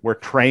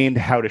trained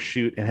how to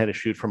shoot and how to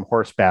shoot from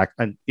horseback,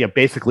 and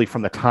basically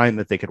from the time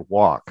that they could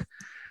walk.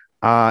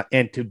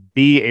 And to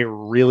be a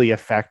really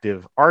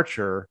effective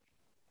archer,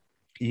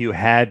 you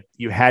had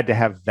to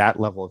have that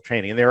level of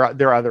training. And there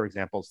are other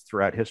examples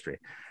throughout history.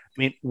 I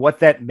mean, what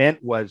that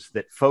meant was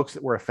that folks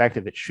that were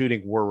effective at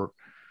shooting were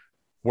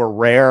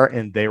rare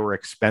and they were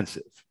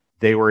expensive.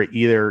 They were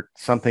either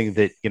something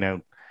that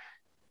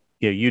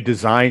you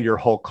designed your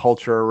whole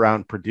culture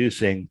around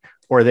producing,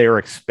 or they were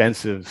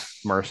expensive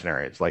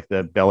mercenaries like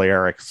the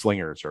Balearic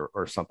slingers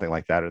or something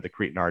like that, or the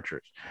Cretan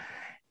archers.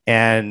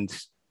 And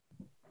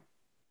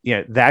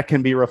that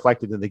can be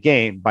reflected in the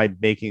game by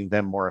making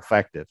them more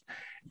effective.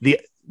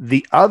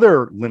 The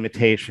other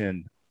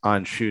limitation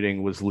on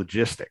shooting was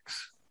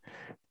logistics,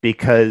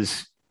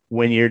 because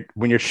when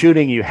you're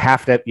shooting, you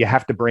have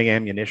to bring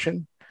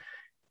ammunition.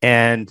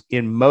 And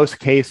in most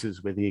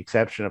cases, with the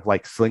exception of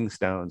like sling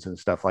stones and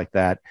stuff like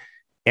that,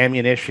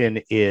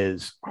 ammunition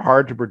is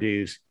hard to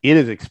produce, it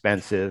is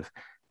expensive,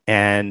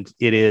 and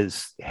it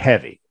is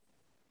heavy,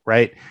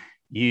 right?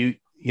 You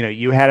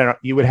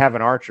would have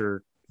an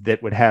archer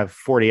that would have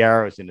 40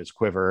 arrows in his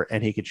quiver,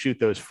 and he could shoot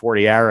those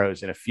 40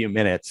 arrows in a few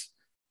minutes,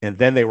 and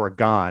then they were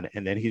gone,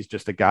 and then he's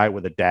just a guy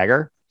with a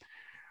dagger.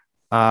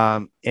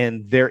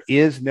 And there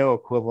is no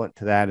equivalent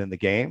to that in the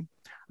game.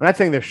 I'm not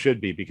saying there should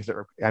be, because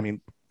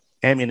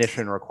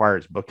ammunition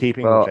requires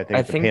bookkeeping, Well, which I think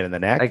is a pain in the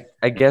neck.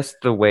 I guess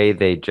the way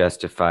they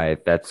justify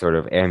that sort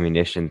of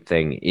ammunition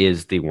thing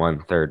is the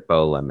 1/3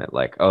 bow limit.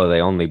 Like, oh, they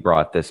only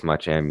brought this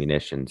much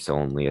ammunition, so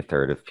only a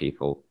third of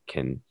people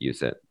can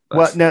use it. But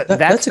Well, no,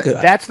 That's a good-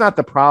 that's not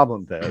the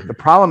problem, though. The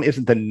problem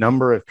isn't the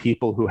number of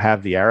people who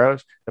have the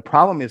arrows. The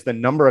problem is the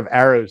number of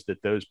arrows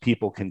that those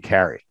people can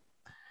carry.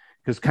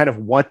 Because kind of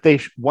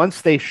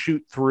once they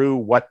shoot through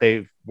what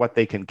they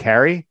can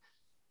carry,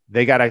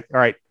 they got to, all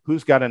right,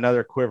 who's got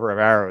another quiver of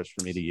arrows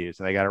for me to use?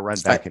 And they got to run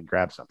back and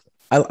grab something.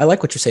 I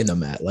like what you're saying though,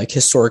 Matt. Like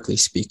historically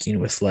speaking,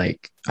 with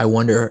like, I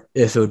wonder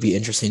if it would be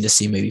interesting to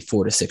see maybe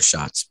 4 to 6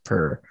 shots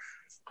per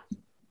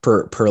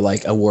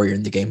like a warrior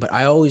in the game. But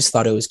I always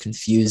thought it was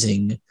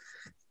confusing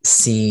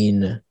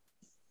seeing,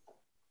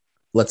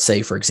 let's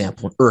say, for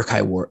example, an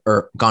Uruk-hai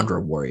or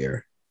Gondor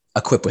warrior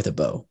equipped with a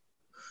bow,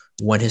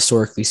 when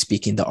historically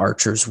speaking, the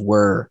archers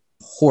were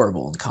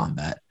horrible in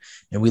combat.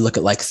 And we look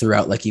at like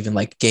throughout, like even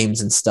like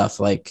games and stuff,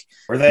 like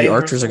the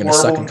archers are going to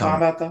suck in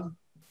combat though.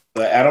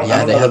 But I don't. Yeah, I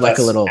don't they know had that like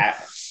a that's little.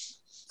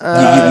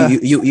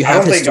 You I have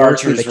don't think historically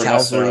archers the were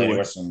cavalry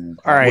necessarily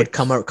All right. would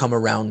come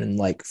around and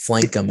like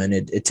flank them, and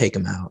it take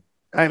them out.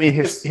 I mean,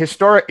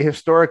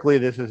 historically,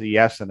 this is a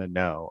yes and a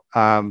no.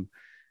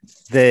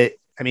 Them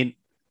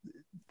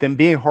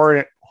being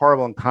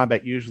horrible in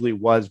combat usually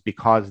was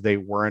because they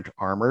weren't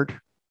armored.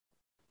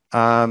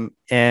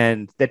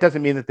 And that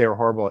doesn't mean that they were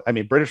horrible. I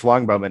mean, English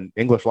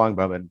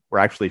longbowmen were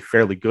actually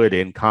fairly good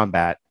in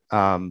combat.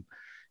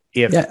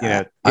 If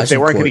they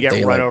weren't going to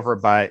get run over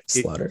by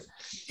slaughter.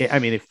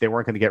 If they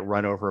weren't going to get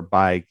run over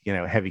by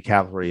heavy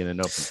cavalry in an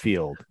open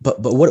field.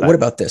 But what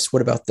about this?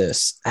 What about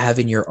this?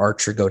 Having your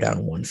archer go down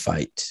in one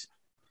fight.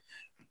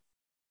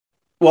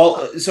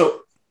 Well, so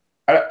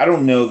I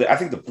don't know that. I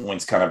think the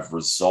points kind of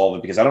resolve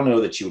it, because I don't know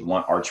that you would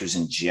want archers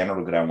in general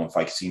to go down one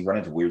fight, because you run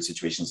into weird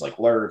situations like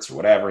lurts or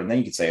whatever. And then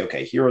you could say,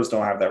 okay, heroes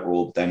don't have that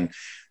rule. But then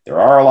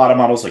there are a lot of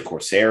models like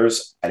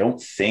Corsairs. I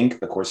don't think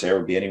the Corsair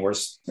would be any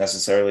worse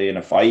necessarily in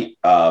a fight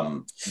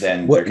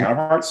than their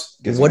counterparts.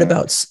 What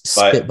about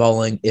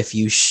spitballing if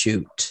you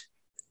shoot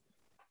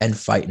and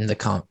fight in the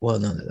comp? Well,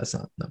 no, that's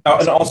not.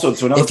 And also,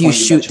 so if you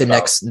shoot the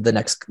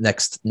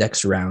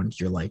next round,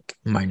 you're like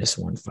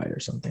 -1 fight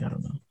or something. I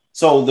don't know.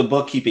 So the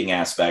bookkeeping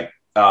aspect,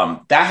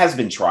 that has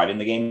been tried in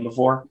the game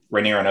before.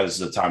 Rainier, I know this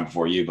is a time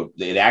before you, but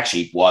it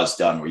actually was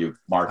done where you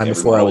marked.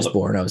 Before I was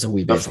born, I was a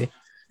wee baby.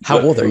 How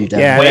old are you, Dan?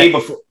 Yeah, way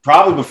before,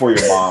 probably before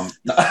your mom.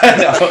 No,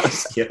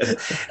 just kidding.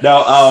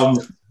 No,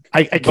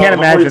 I can't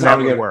imagine that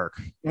would work.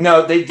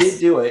 No, they did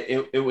do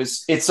it.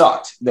 It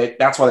sucked.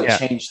 That's why they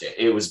changed it.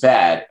 It was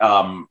bad.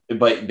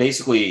 But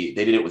basically,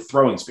 they did it with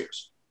throwing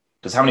spears.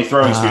 Because how many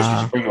throwing spears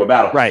could you bring to a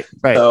battle? Right.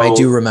 So I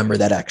do remember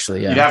that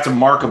actually. Yeah, you'd have to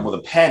mark them with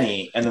a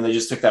penny, and then they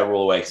just took that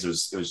rule away because it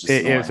was just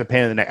it was a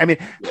pain in the neck. I mean,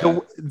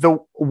 the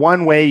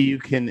one way you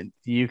can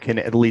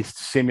at least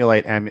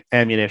simulate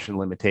ammunition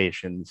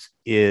limitations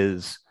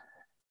is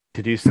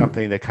to do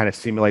something that kind of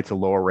simulates a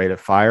lower rate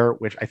of fire,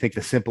 which I think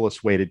the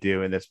simplest way to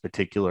do in this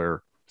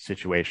particular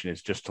situation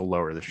is just to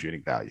lower the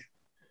shooting value.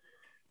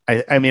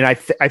 I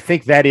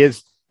think that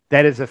is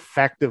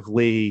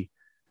effectively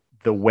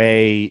the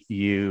way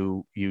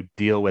you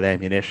deal with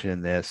ammunition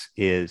in this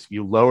is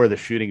you lower the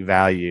shooting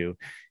value.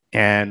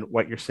 And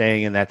what you're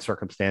saying in that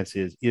circumstance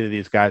is either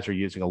these guys are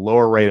using a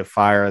lower rate of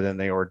fire than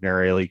they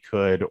ordinarily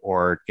could,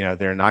 or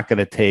they're not going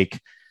to take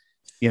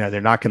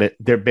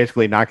they're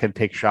basically not going to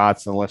take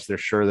shots unless they're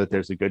sure that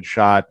there's a good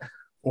shot,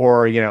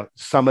 or,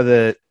 some of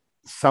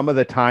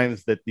the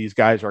times that these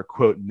guys are,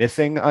 quote,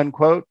 missing,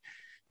 unquote,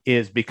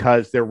 is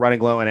because they're running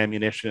low on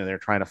ammunition and they're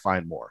trying to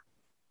find more.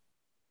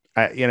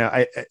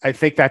 I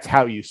think that's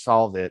how you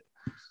solve it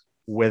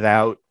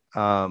without,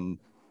 like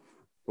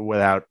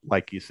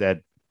you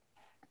said,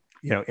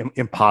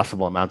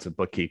 impossible amounts of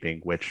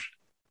bookkeeping, which,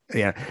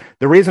 the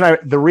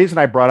reason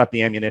I brought up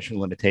the ammunition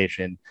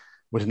limitation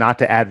was not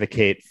to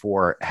advocate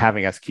for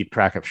having us keep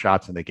track of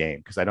shots in the game,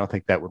 because I don't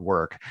think that would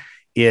work.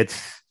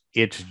 It's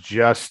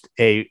just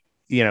it's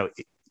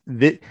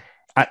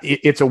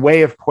a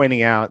way of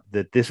pointing out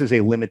that this is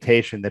a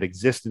limitation that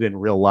existed in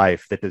real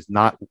life that does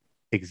not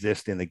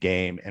exist in the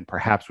game, and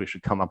perhaps we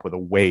should come up with a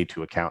way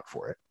to account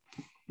for it.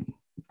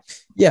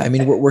 Yeah, I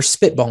mean, we're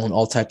spitballing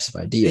all types of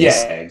ideas.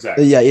 Yeah,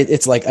 exactly. Yeah,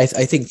 it's like I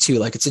think too.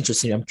 Like, it's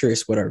interesting. I'm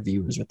curious what our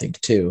viewers would think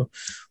too,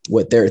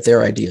 what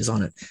their ideas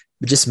on it.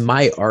 But just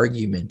my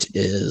argument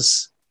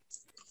is,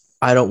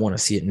 I don't want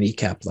to see it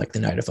kneecapped like the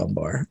Knight of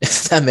Umbar,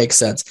 if that makes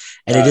sense.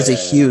 And it is a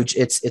huge.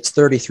 It's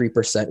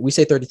 33%. We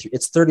say 33.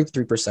 It's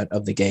 33%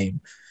 of the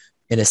game,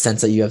 in a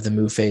sense that you have the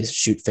move phase,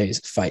 shoot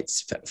phase, fight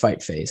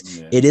phase.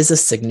 Yeah. It is a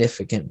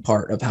significant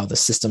part of how the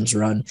systems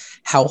run,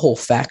 how whole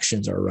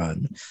factions are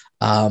run.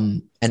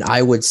 And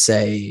I would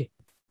say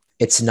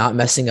it's not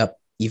messing up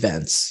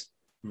events,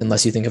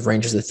 unless you think of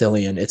Rangers of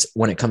Thillion. It's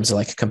when it comes to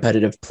like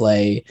competitive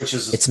play,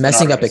 it's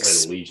messing up.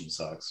 The Legion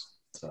sucks.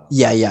 So.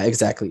 Yeah,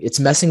 exactly. It's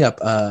messing up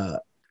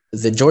the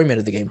enjoyment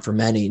of the game for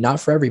many,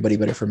 not for everybody,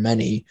 but for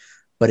many.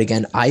 But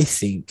again, I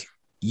think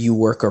you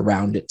work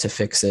around it to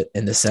fix it,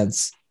 in the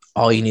sense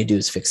all you need to do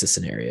is fix the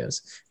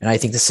scenarios. And I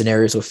think the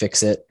scenarios will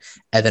fix it.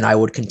 And then I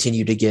would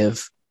continue to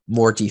give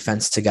more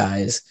defense to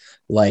guys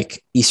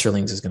like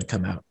Easterlings is going to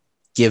come out.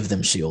 Give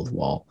them shield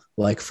wall.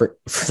 Like, for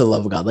the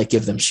love of God, like,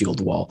 give them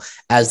shield wall.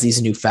 As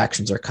these new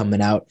factions are coming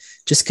out,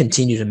 just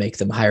continue to make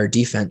them higher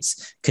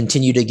defense.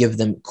 Continue to give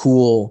them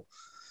cool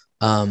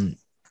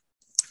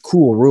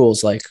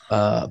rules, like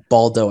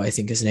Baldo, I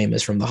think his name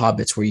is, from the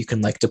Hobbits, where you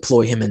can like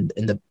deploy him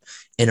in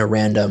a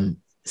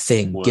random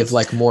thing. Woods. Give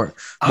like more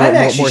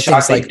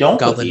things like don't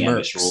put the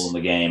ambush rule in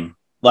the game.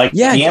 Like,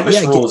 the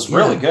ambush rule is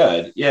really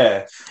good.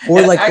 Yeah. Or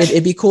and like actually,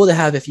 it'd be cool to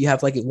have, if you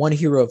have like one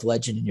hero of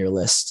legend in your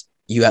list,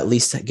 you at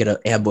least get an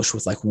ambush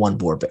with like one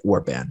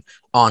warband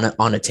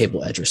on a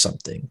table edge or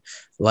something.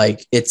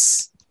 Like,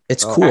 it's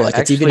cool. Like,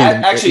 it's even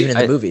in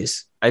the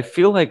movies. I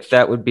feel like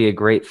that would be a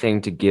great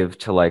thing to give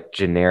to like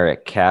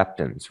generic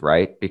captains,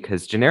 right?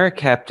 Because generic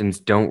captains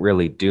don't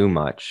really do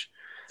much,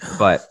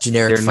 but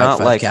generic they're Fight not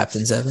 5 like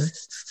captains, Evan.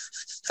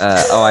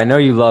 I know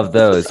you love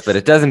those, but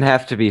it doesn't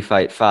have to be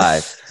Fight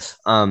 5.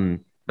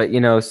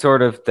 But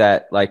sort of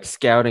that like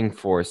scouting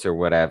force or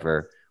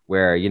whatever,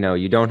 where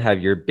you don't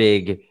have your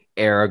big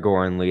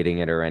Aragorn leading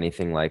it or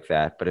anything like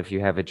that. But if you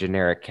have a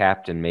generic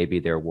captain, maybe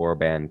their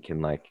warband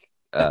can like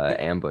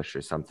ambush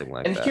or something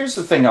like that. And here's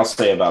the thing I'll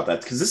say about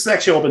that, because this has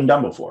actually all been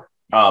done before.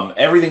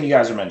 Everything you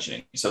guys are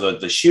mentioning. So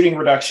the shooting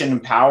reduction in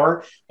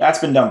power, that's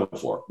been done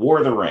before. War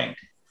of the Ring.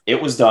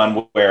 It was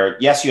done where,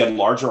 yes, you had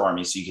larger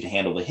armies so you could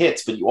handle the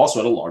hits, but you also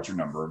had a larger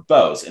number of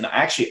bows. And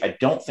actually, I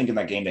don't think in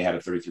that game they had a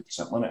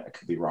 33% limit. I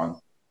could be wrong.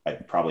 I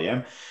probably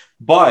am.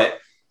 But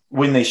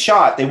when they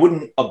shot, they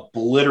wouldn't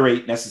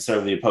obliterate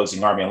necessarily the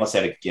opposing army unless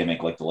they had a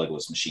gimmick like the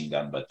Legolas machine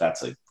gun. But that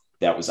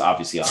was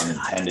obviously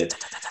unintended.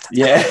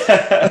 Yeah,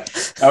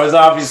 that was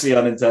obviously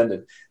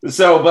unintended.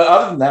 So, but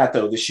other than that,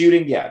 though, the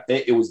shooting,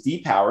 it was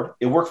depowered.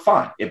 It worked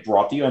fine. It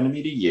brought the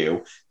enemy to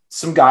you.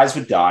 Some guys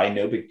would die,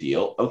 no big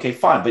deal. Okay,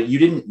 fine. But you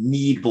didn't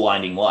need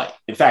blinding light.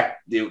 In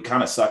fact, it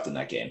kind of sucked in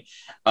that game.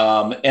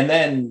 And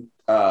then,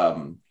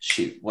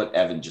 what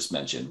Evan just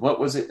mentioned. What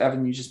was it,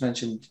 Evan, you just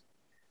mentioned?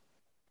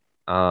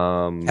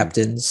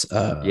 Captains.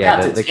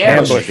 The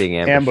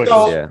ambush.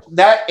 So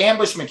that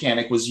ambush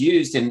mechanic was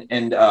used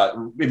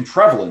in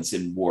prevalence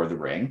in War of the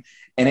Ring.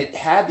 And it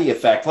had the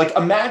effect, like,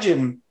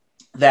 imagine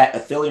that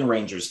Athelian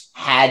Rangers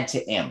had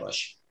to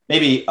ambush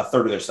maybe a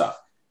third of their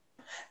stuff.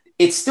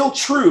 It's still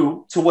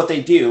true to what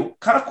they do,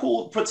 kind of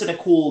cool, puts in a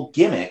cool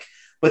gimmick,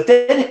 but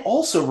then it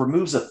also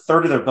removes a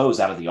third of their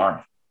bows out of the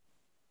army.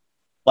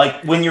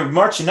 Like, when you're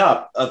marching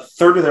up, a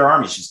third of their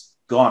army is just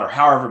gone, or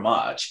however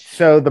much.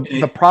 So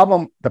the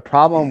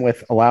problem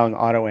with allowing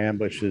auto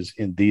ambushes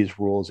in these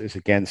rules is,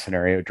 again,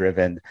 scenario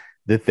driven.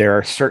 That there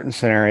are certain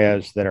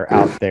scenarios that are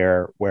out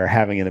there where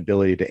having an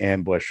ability to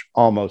ambush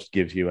almost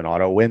gives you an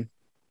auto win.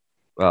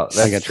 Well,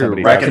 that's true.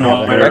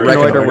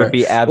 Reconnoiter would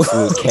be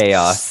absolute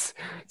chaos.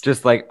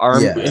 Just like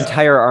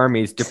entire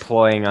armies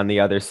deploying on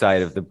the other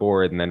side of the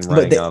board and then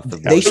running off the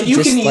board. They should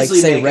just like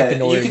say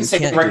Reconnoiter. You can say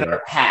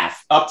Reconnoiter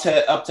half, up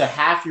to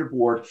half your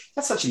board.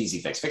 That's such an easy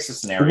fix. Fix the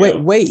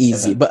scenario. Way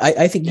easy. But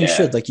I think you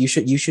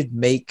should you should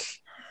make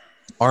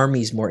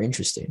armies more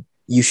interesting.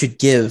 You should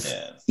give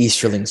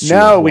Easterlings.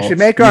 We should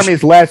make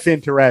armies less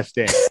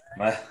interesting.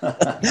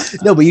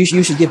 No, but you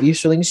should give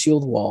Easterlings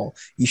shield wall.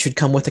 You should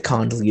come with a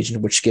Khand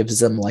Legion, which gives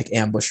them like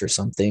ambush or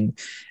something,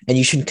 and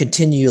you should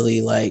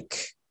continually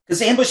like.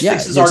 Because ambush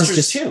fixes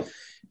archers too.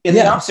 in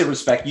the opposite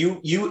respect,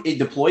 you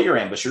deploy your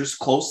ambushers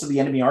close to the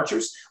enemy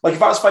archers. Like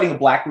if I was fighting a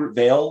Blackroot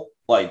Vale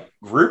like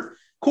group,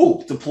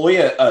 cool.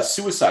 Deploy a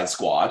suicide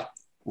squad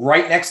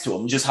right next to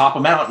them. Just hop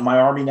them out, and my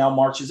army now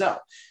marches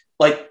out.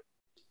 Like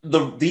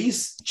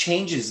these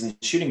changes in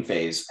shooting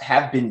phase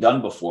have been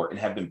done before and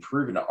have been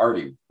proven to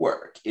already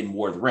work in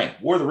War of the Ring.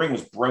 War of the Ring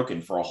was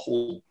broken for a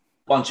whole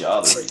bunch of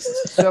other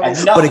reasons.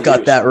 But it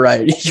got that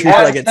right. You're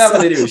like,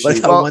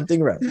 it's one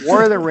thing right.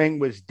 War of the Ring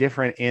was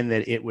different in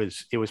that it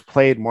was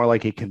played more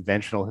like a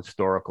conventional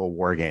historical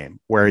war game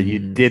where you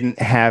didn't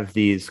have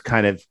these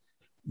kind of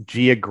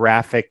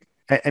geographic.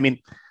 I mean,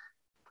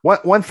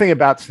 one thing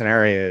about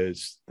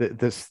scenarios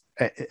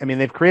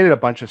they've created a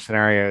bunch of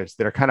scenarios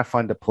that are kind of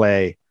fun to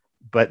play,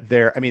 but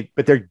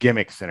they're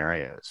gimmick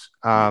scenarios.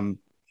 The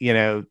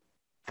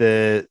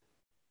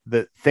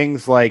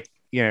things like,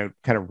 kind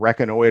of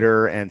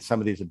Reconnoiter and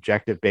some of these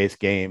objective-based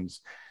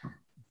games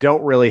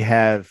don't really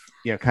have,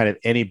 kind of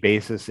any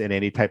basis in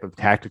any type of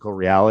tactical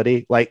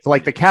reality. Like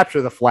the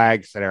capture the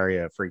flag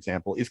scenario, for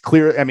example, is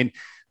clear. I mean,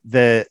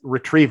 the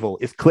retrieval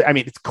is clear. I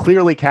mean, it's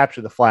clearly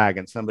capture the flag.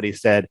 And somebody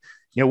said,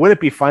 would it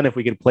be fun if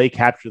we could play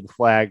capture the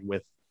flag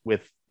with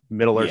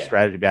Middle-earth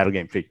strategy battle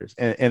game figures?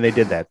 And they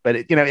did that. But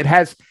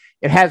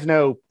it has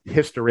no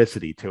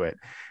historicity to it.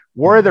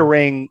 War of the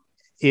Ring,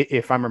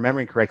 if I'm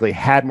remembering correctly,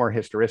 had more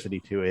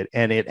historicity to it.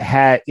 And it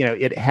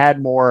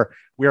had more,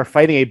 we are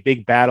fighting a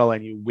big battle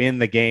and you win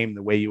the game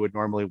the way you would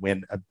normally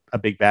win a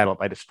big battle,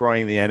 by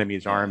destroying the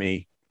enemy's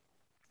army.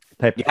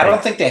 I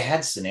don't think they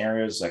had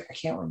scenarios like, I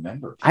can't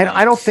remember.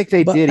 I don't think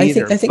they did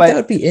either. I think that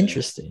would be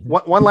interesting.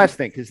 One last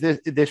thing, because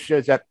this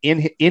shows up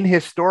in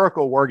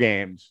historical war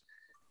games.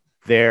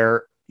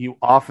 There you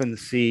often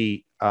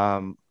see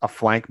a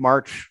flank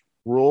march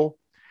rule,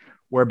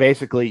 where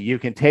basically you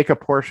can take a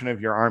portion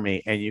of your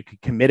army and you can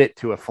commit it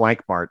to a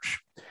flank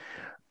march,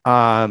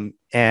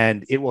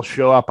 and it will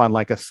show up on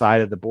like a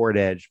side of the board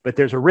edge. But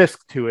there's a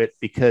risk to it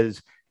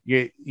because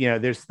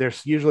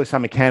there's usually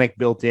some mechanic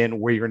built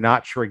in where you're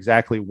not sure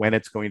exactly when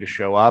it's going to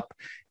show up,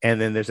 and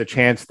then there's a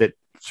chance that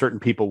certain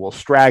people will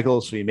straggle,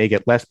 so you may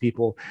get less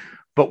people.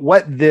 But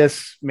what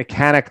this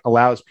mechanic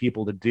allows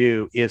people to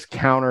do is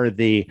counter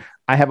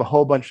I have a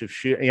whole bunch of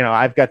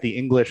I've got the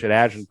English at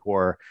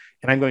Agincourt,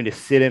 and I'm going to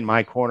sit in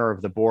my corner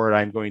of the board.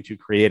 I'm going to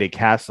create a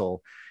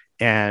castle,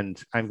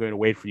 and I'm going to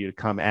wait for you to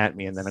come at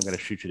me, and then I'm going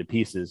to shoot you to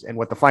pieces. And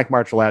what the flank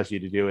march allows you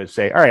to do is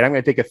say, all right, I'm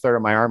going to take a third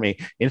of my army,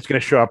 and it's going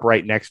to show up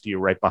right next to you,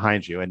 right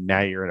behind you, and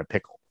now you're in a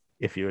pickle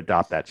if you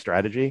adopt that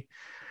strategy.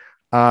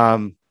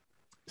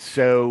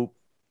 So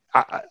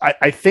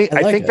I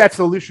think that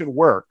solution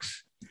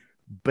works,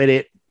 but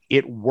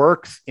it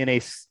works in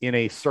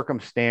a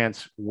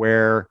circumstance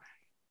where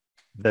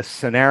the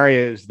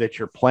scenarios that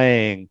you're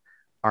playing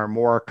are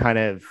more kind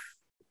of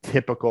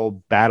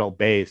typical battle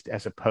based,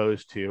 as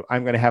opposed to,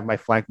 I'm going to have my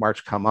flank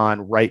march come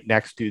on right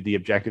next to the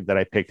objective that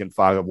I picked in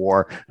Fog of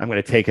War. I'm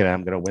going to take it and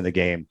I'm going to win the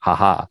game.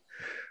 Haha.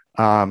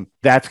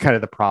 That's kind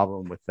of the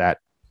problem with that,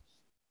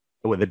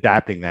 with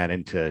adapting that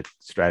into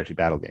strategy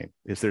battle game,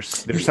 is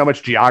there's so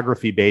much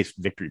geography based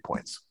victory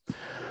points.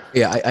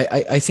 Yeah,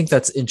 I think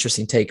that's an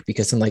interesting take,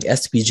 because in like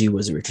SPG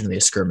was originally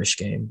a skirmish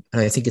game,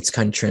 and I think it's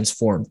kind of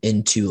transformed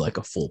into like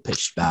a full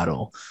pitched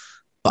battle.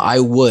 But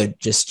I would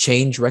just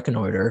change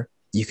Reconnoiter.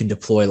 You can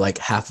deploy like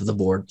half of the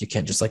board. You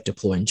can't just like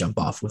deploy and jump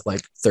off with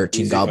like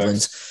 13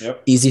 goblins.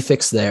 Yep. Easy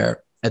fix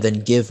there. And then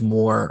give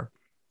more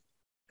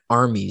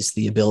armies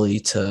the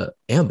ability to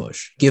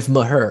ambush. Give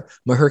Maher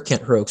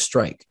can't heroic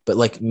strike, but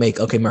like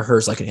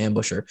Maher's like an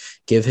ambusher.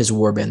 Give his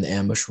warband the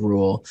ambush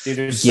rule.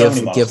 Dude,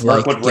 give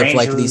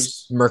like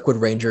these Mirkwood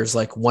Rangers,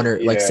 like one,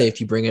 or like, say if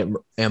you bring it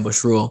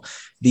ambush rule,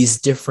 these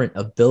different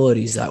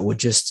abilities that would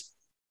just,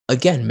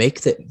 again,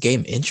 make the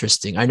game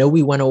interesting. I know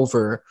we went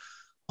over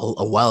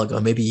a while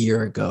ago, maybe a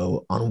year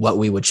ago, on what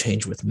we would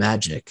change with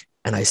Magic,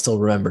 and I still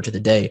remember to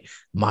the day,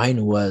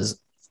 mine was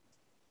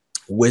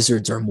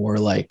wizards are more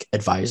like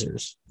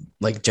advisors,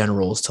 like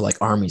generals to like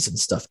armies and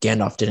stuff.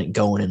 Gandalf didn't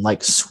go in and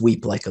like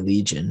sweep like a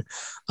legion.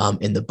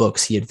 In the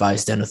books, he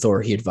advised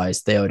Denethor, he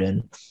advised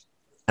Theoden,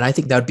 and I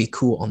think that would be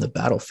cool on the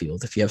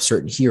battlefield. If you have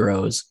certain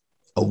heroes,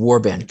 a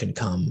warband can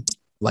come,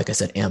 like I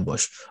said,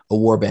 ambush. A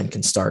warband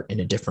can start in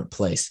a different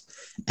place,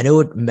 and it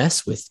would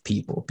mess with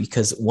people,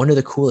 because one of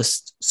the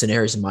coolest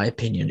scenarios, in my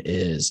opinion,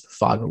 is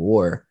Fog of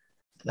War.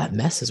 That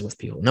messes with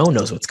people. No one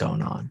knows what's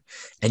going on,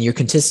 and you're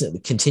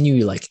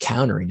continually like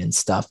countering and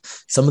stuff.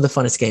 Some of the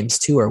funnest games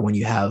too are when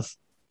you have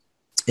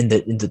in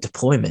the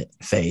deployment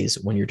phase,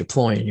 when you're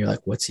deploying and you're like,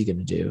 what's he going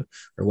to do,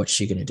 or what's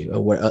she going to do,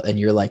 or what, and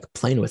you're like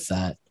playing with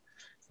that.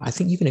 I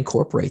think you can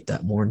incorporate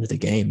that more into the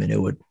game, and it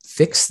would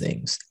fix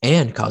things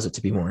and cause it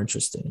to be more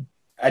interesting.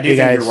 I do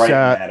think you're right,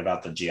 Matt,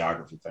 about the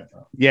geography thing.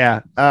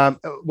 Yeah.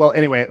 Well,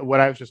 anyway, what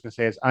I was just going to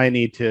say is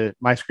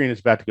my screen is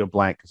about to go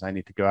blank because I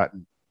need to go out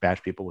and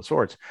bash people with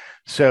swords.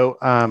 So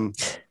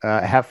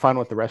have fun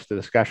with the rest of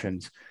the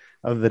discussion.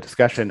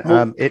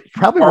 It's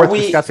probably worth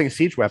discussing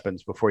siege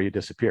weapons before you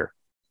disappear.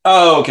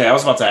 Oh, okay. I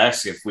was about to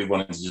ask if we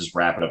wanted to just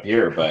wrap it up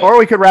here, but or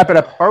we could wrap it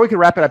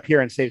up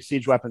here and save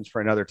siege weapons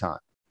for another time.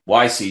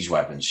 why siege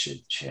weapons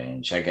should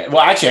change. I guess.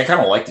 Well, actually, I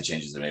kind of like the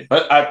changes they made,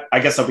 but I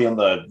guess I'll be on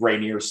the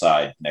Rainier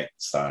side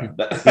next time.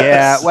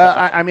 Yeah. Well,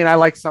 I mean, I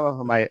like some of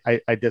them. I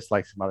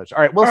dislike some others.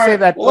 All right, we'll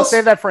save that. We'll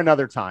save that for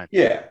another time.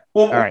 Yeah.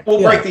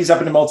 We'll break these up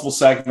into multiple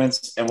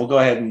segments, and we'll go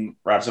ahead and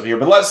wrap up here.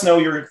 But let us know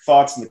your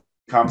thoughts in the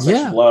comment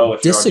section below.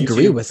 If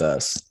disagree with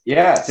us.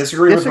 Yeah,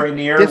 disagree with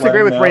Rainier.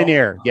 Disagree with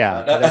Rainier.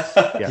 Yeah,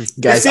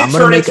 guys, I'm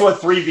gonna make it a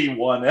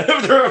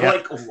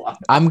 3v1.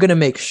 I'm gonna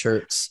make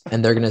shirts,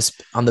 and they're gonna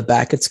on the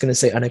back. It's gonna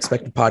say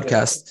 "Unexpected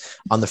Podcast."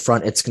 On the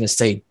front, it's gonna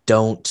say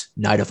 "Don't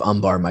Knight of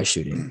Umbar my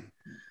shooting."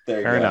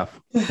 Fair enough.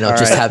 And I'll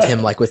just have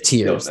him like with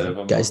tears.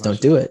 Like, guys,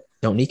 don't do it.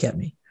 Don't kneecap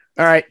me.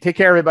 All right. Take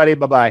care, everybody.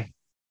 Bye bye.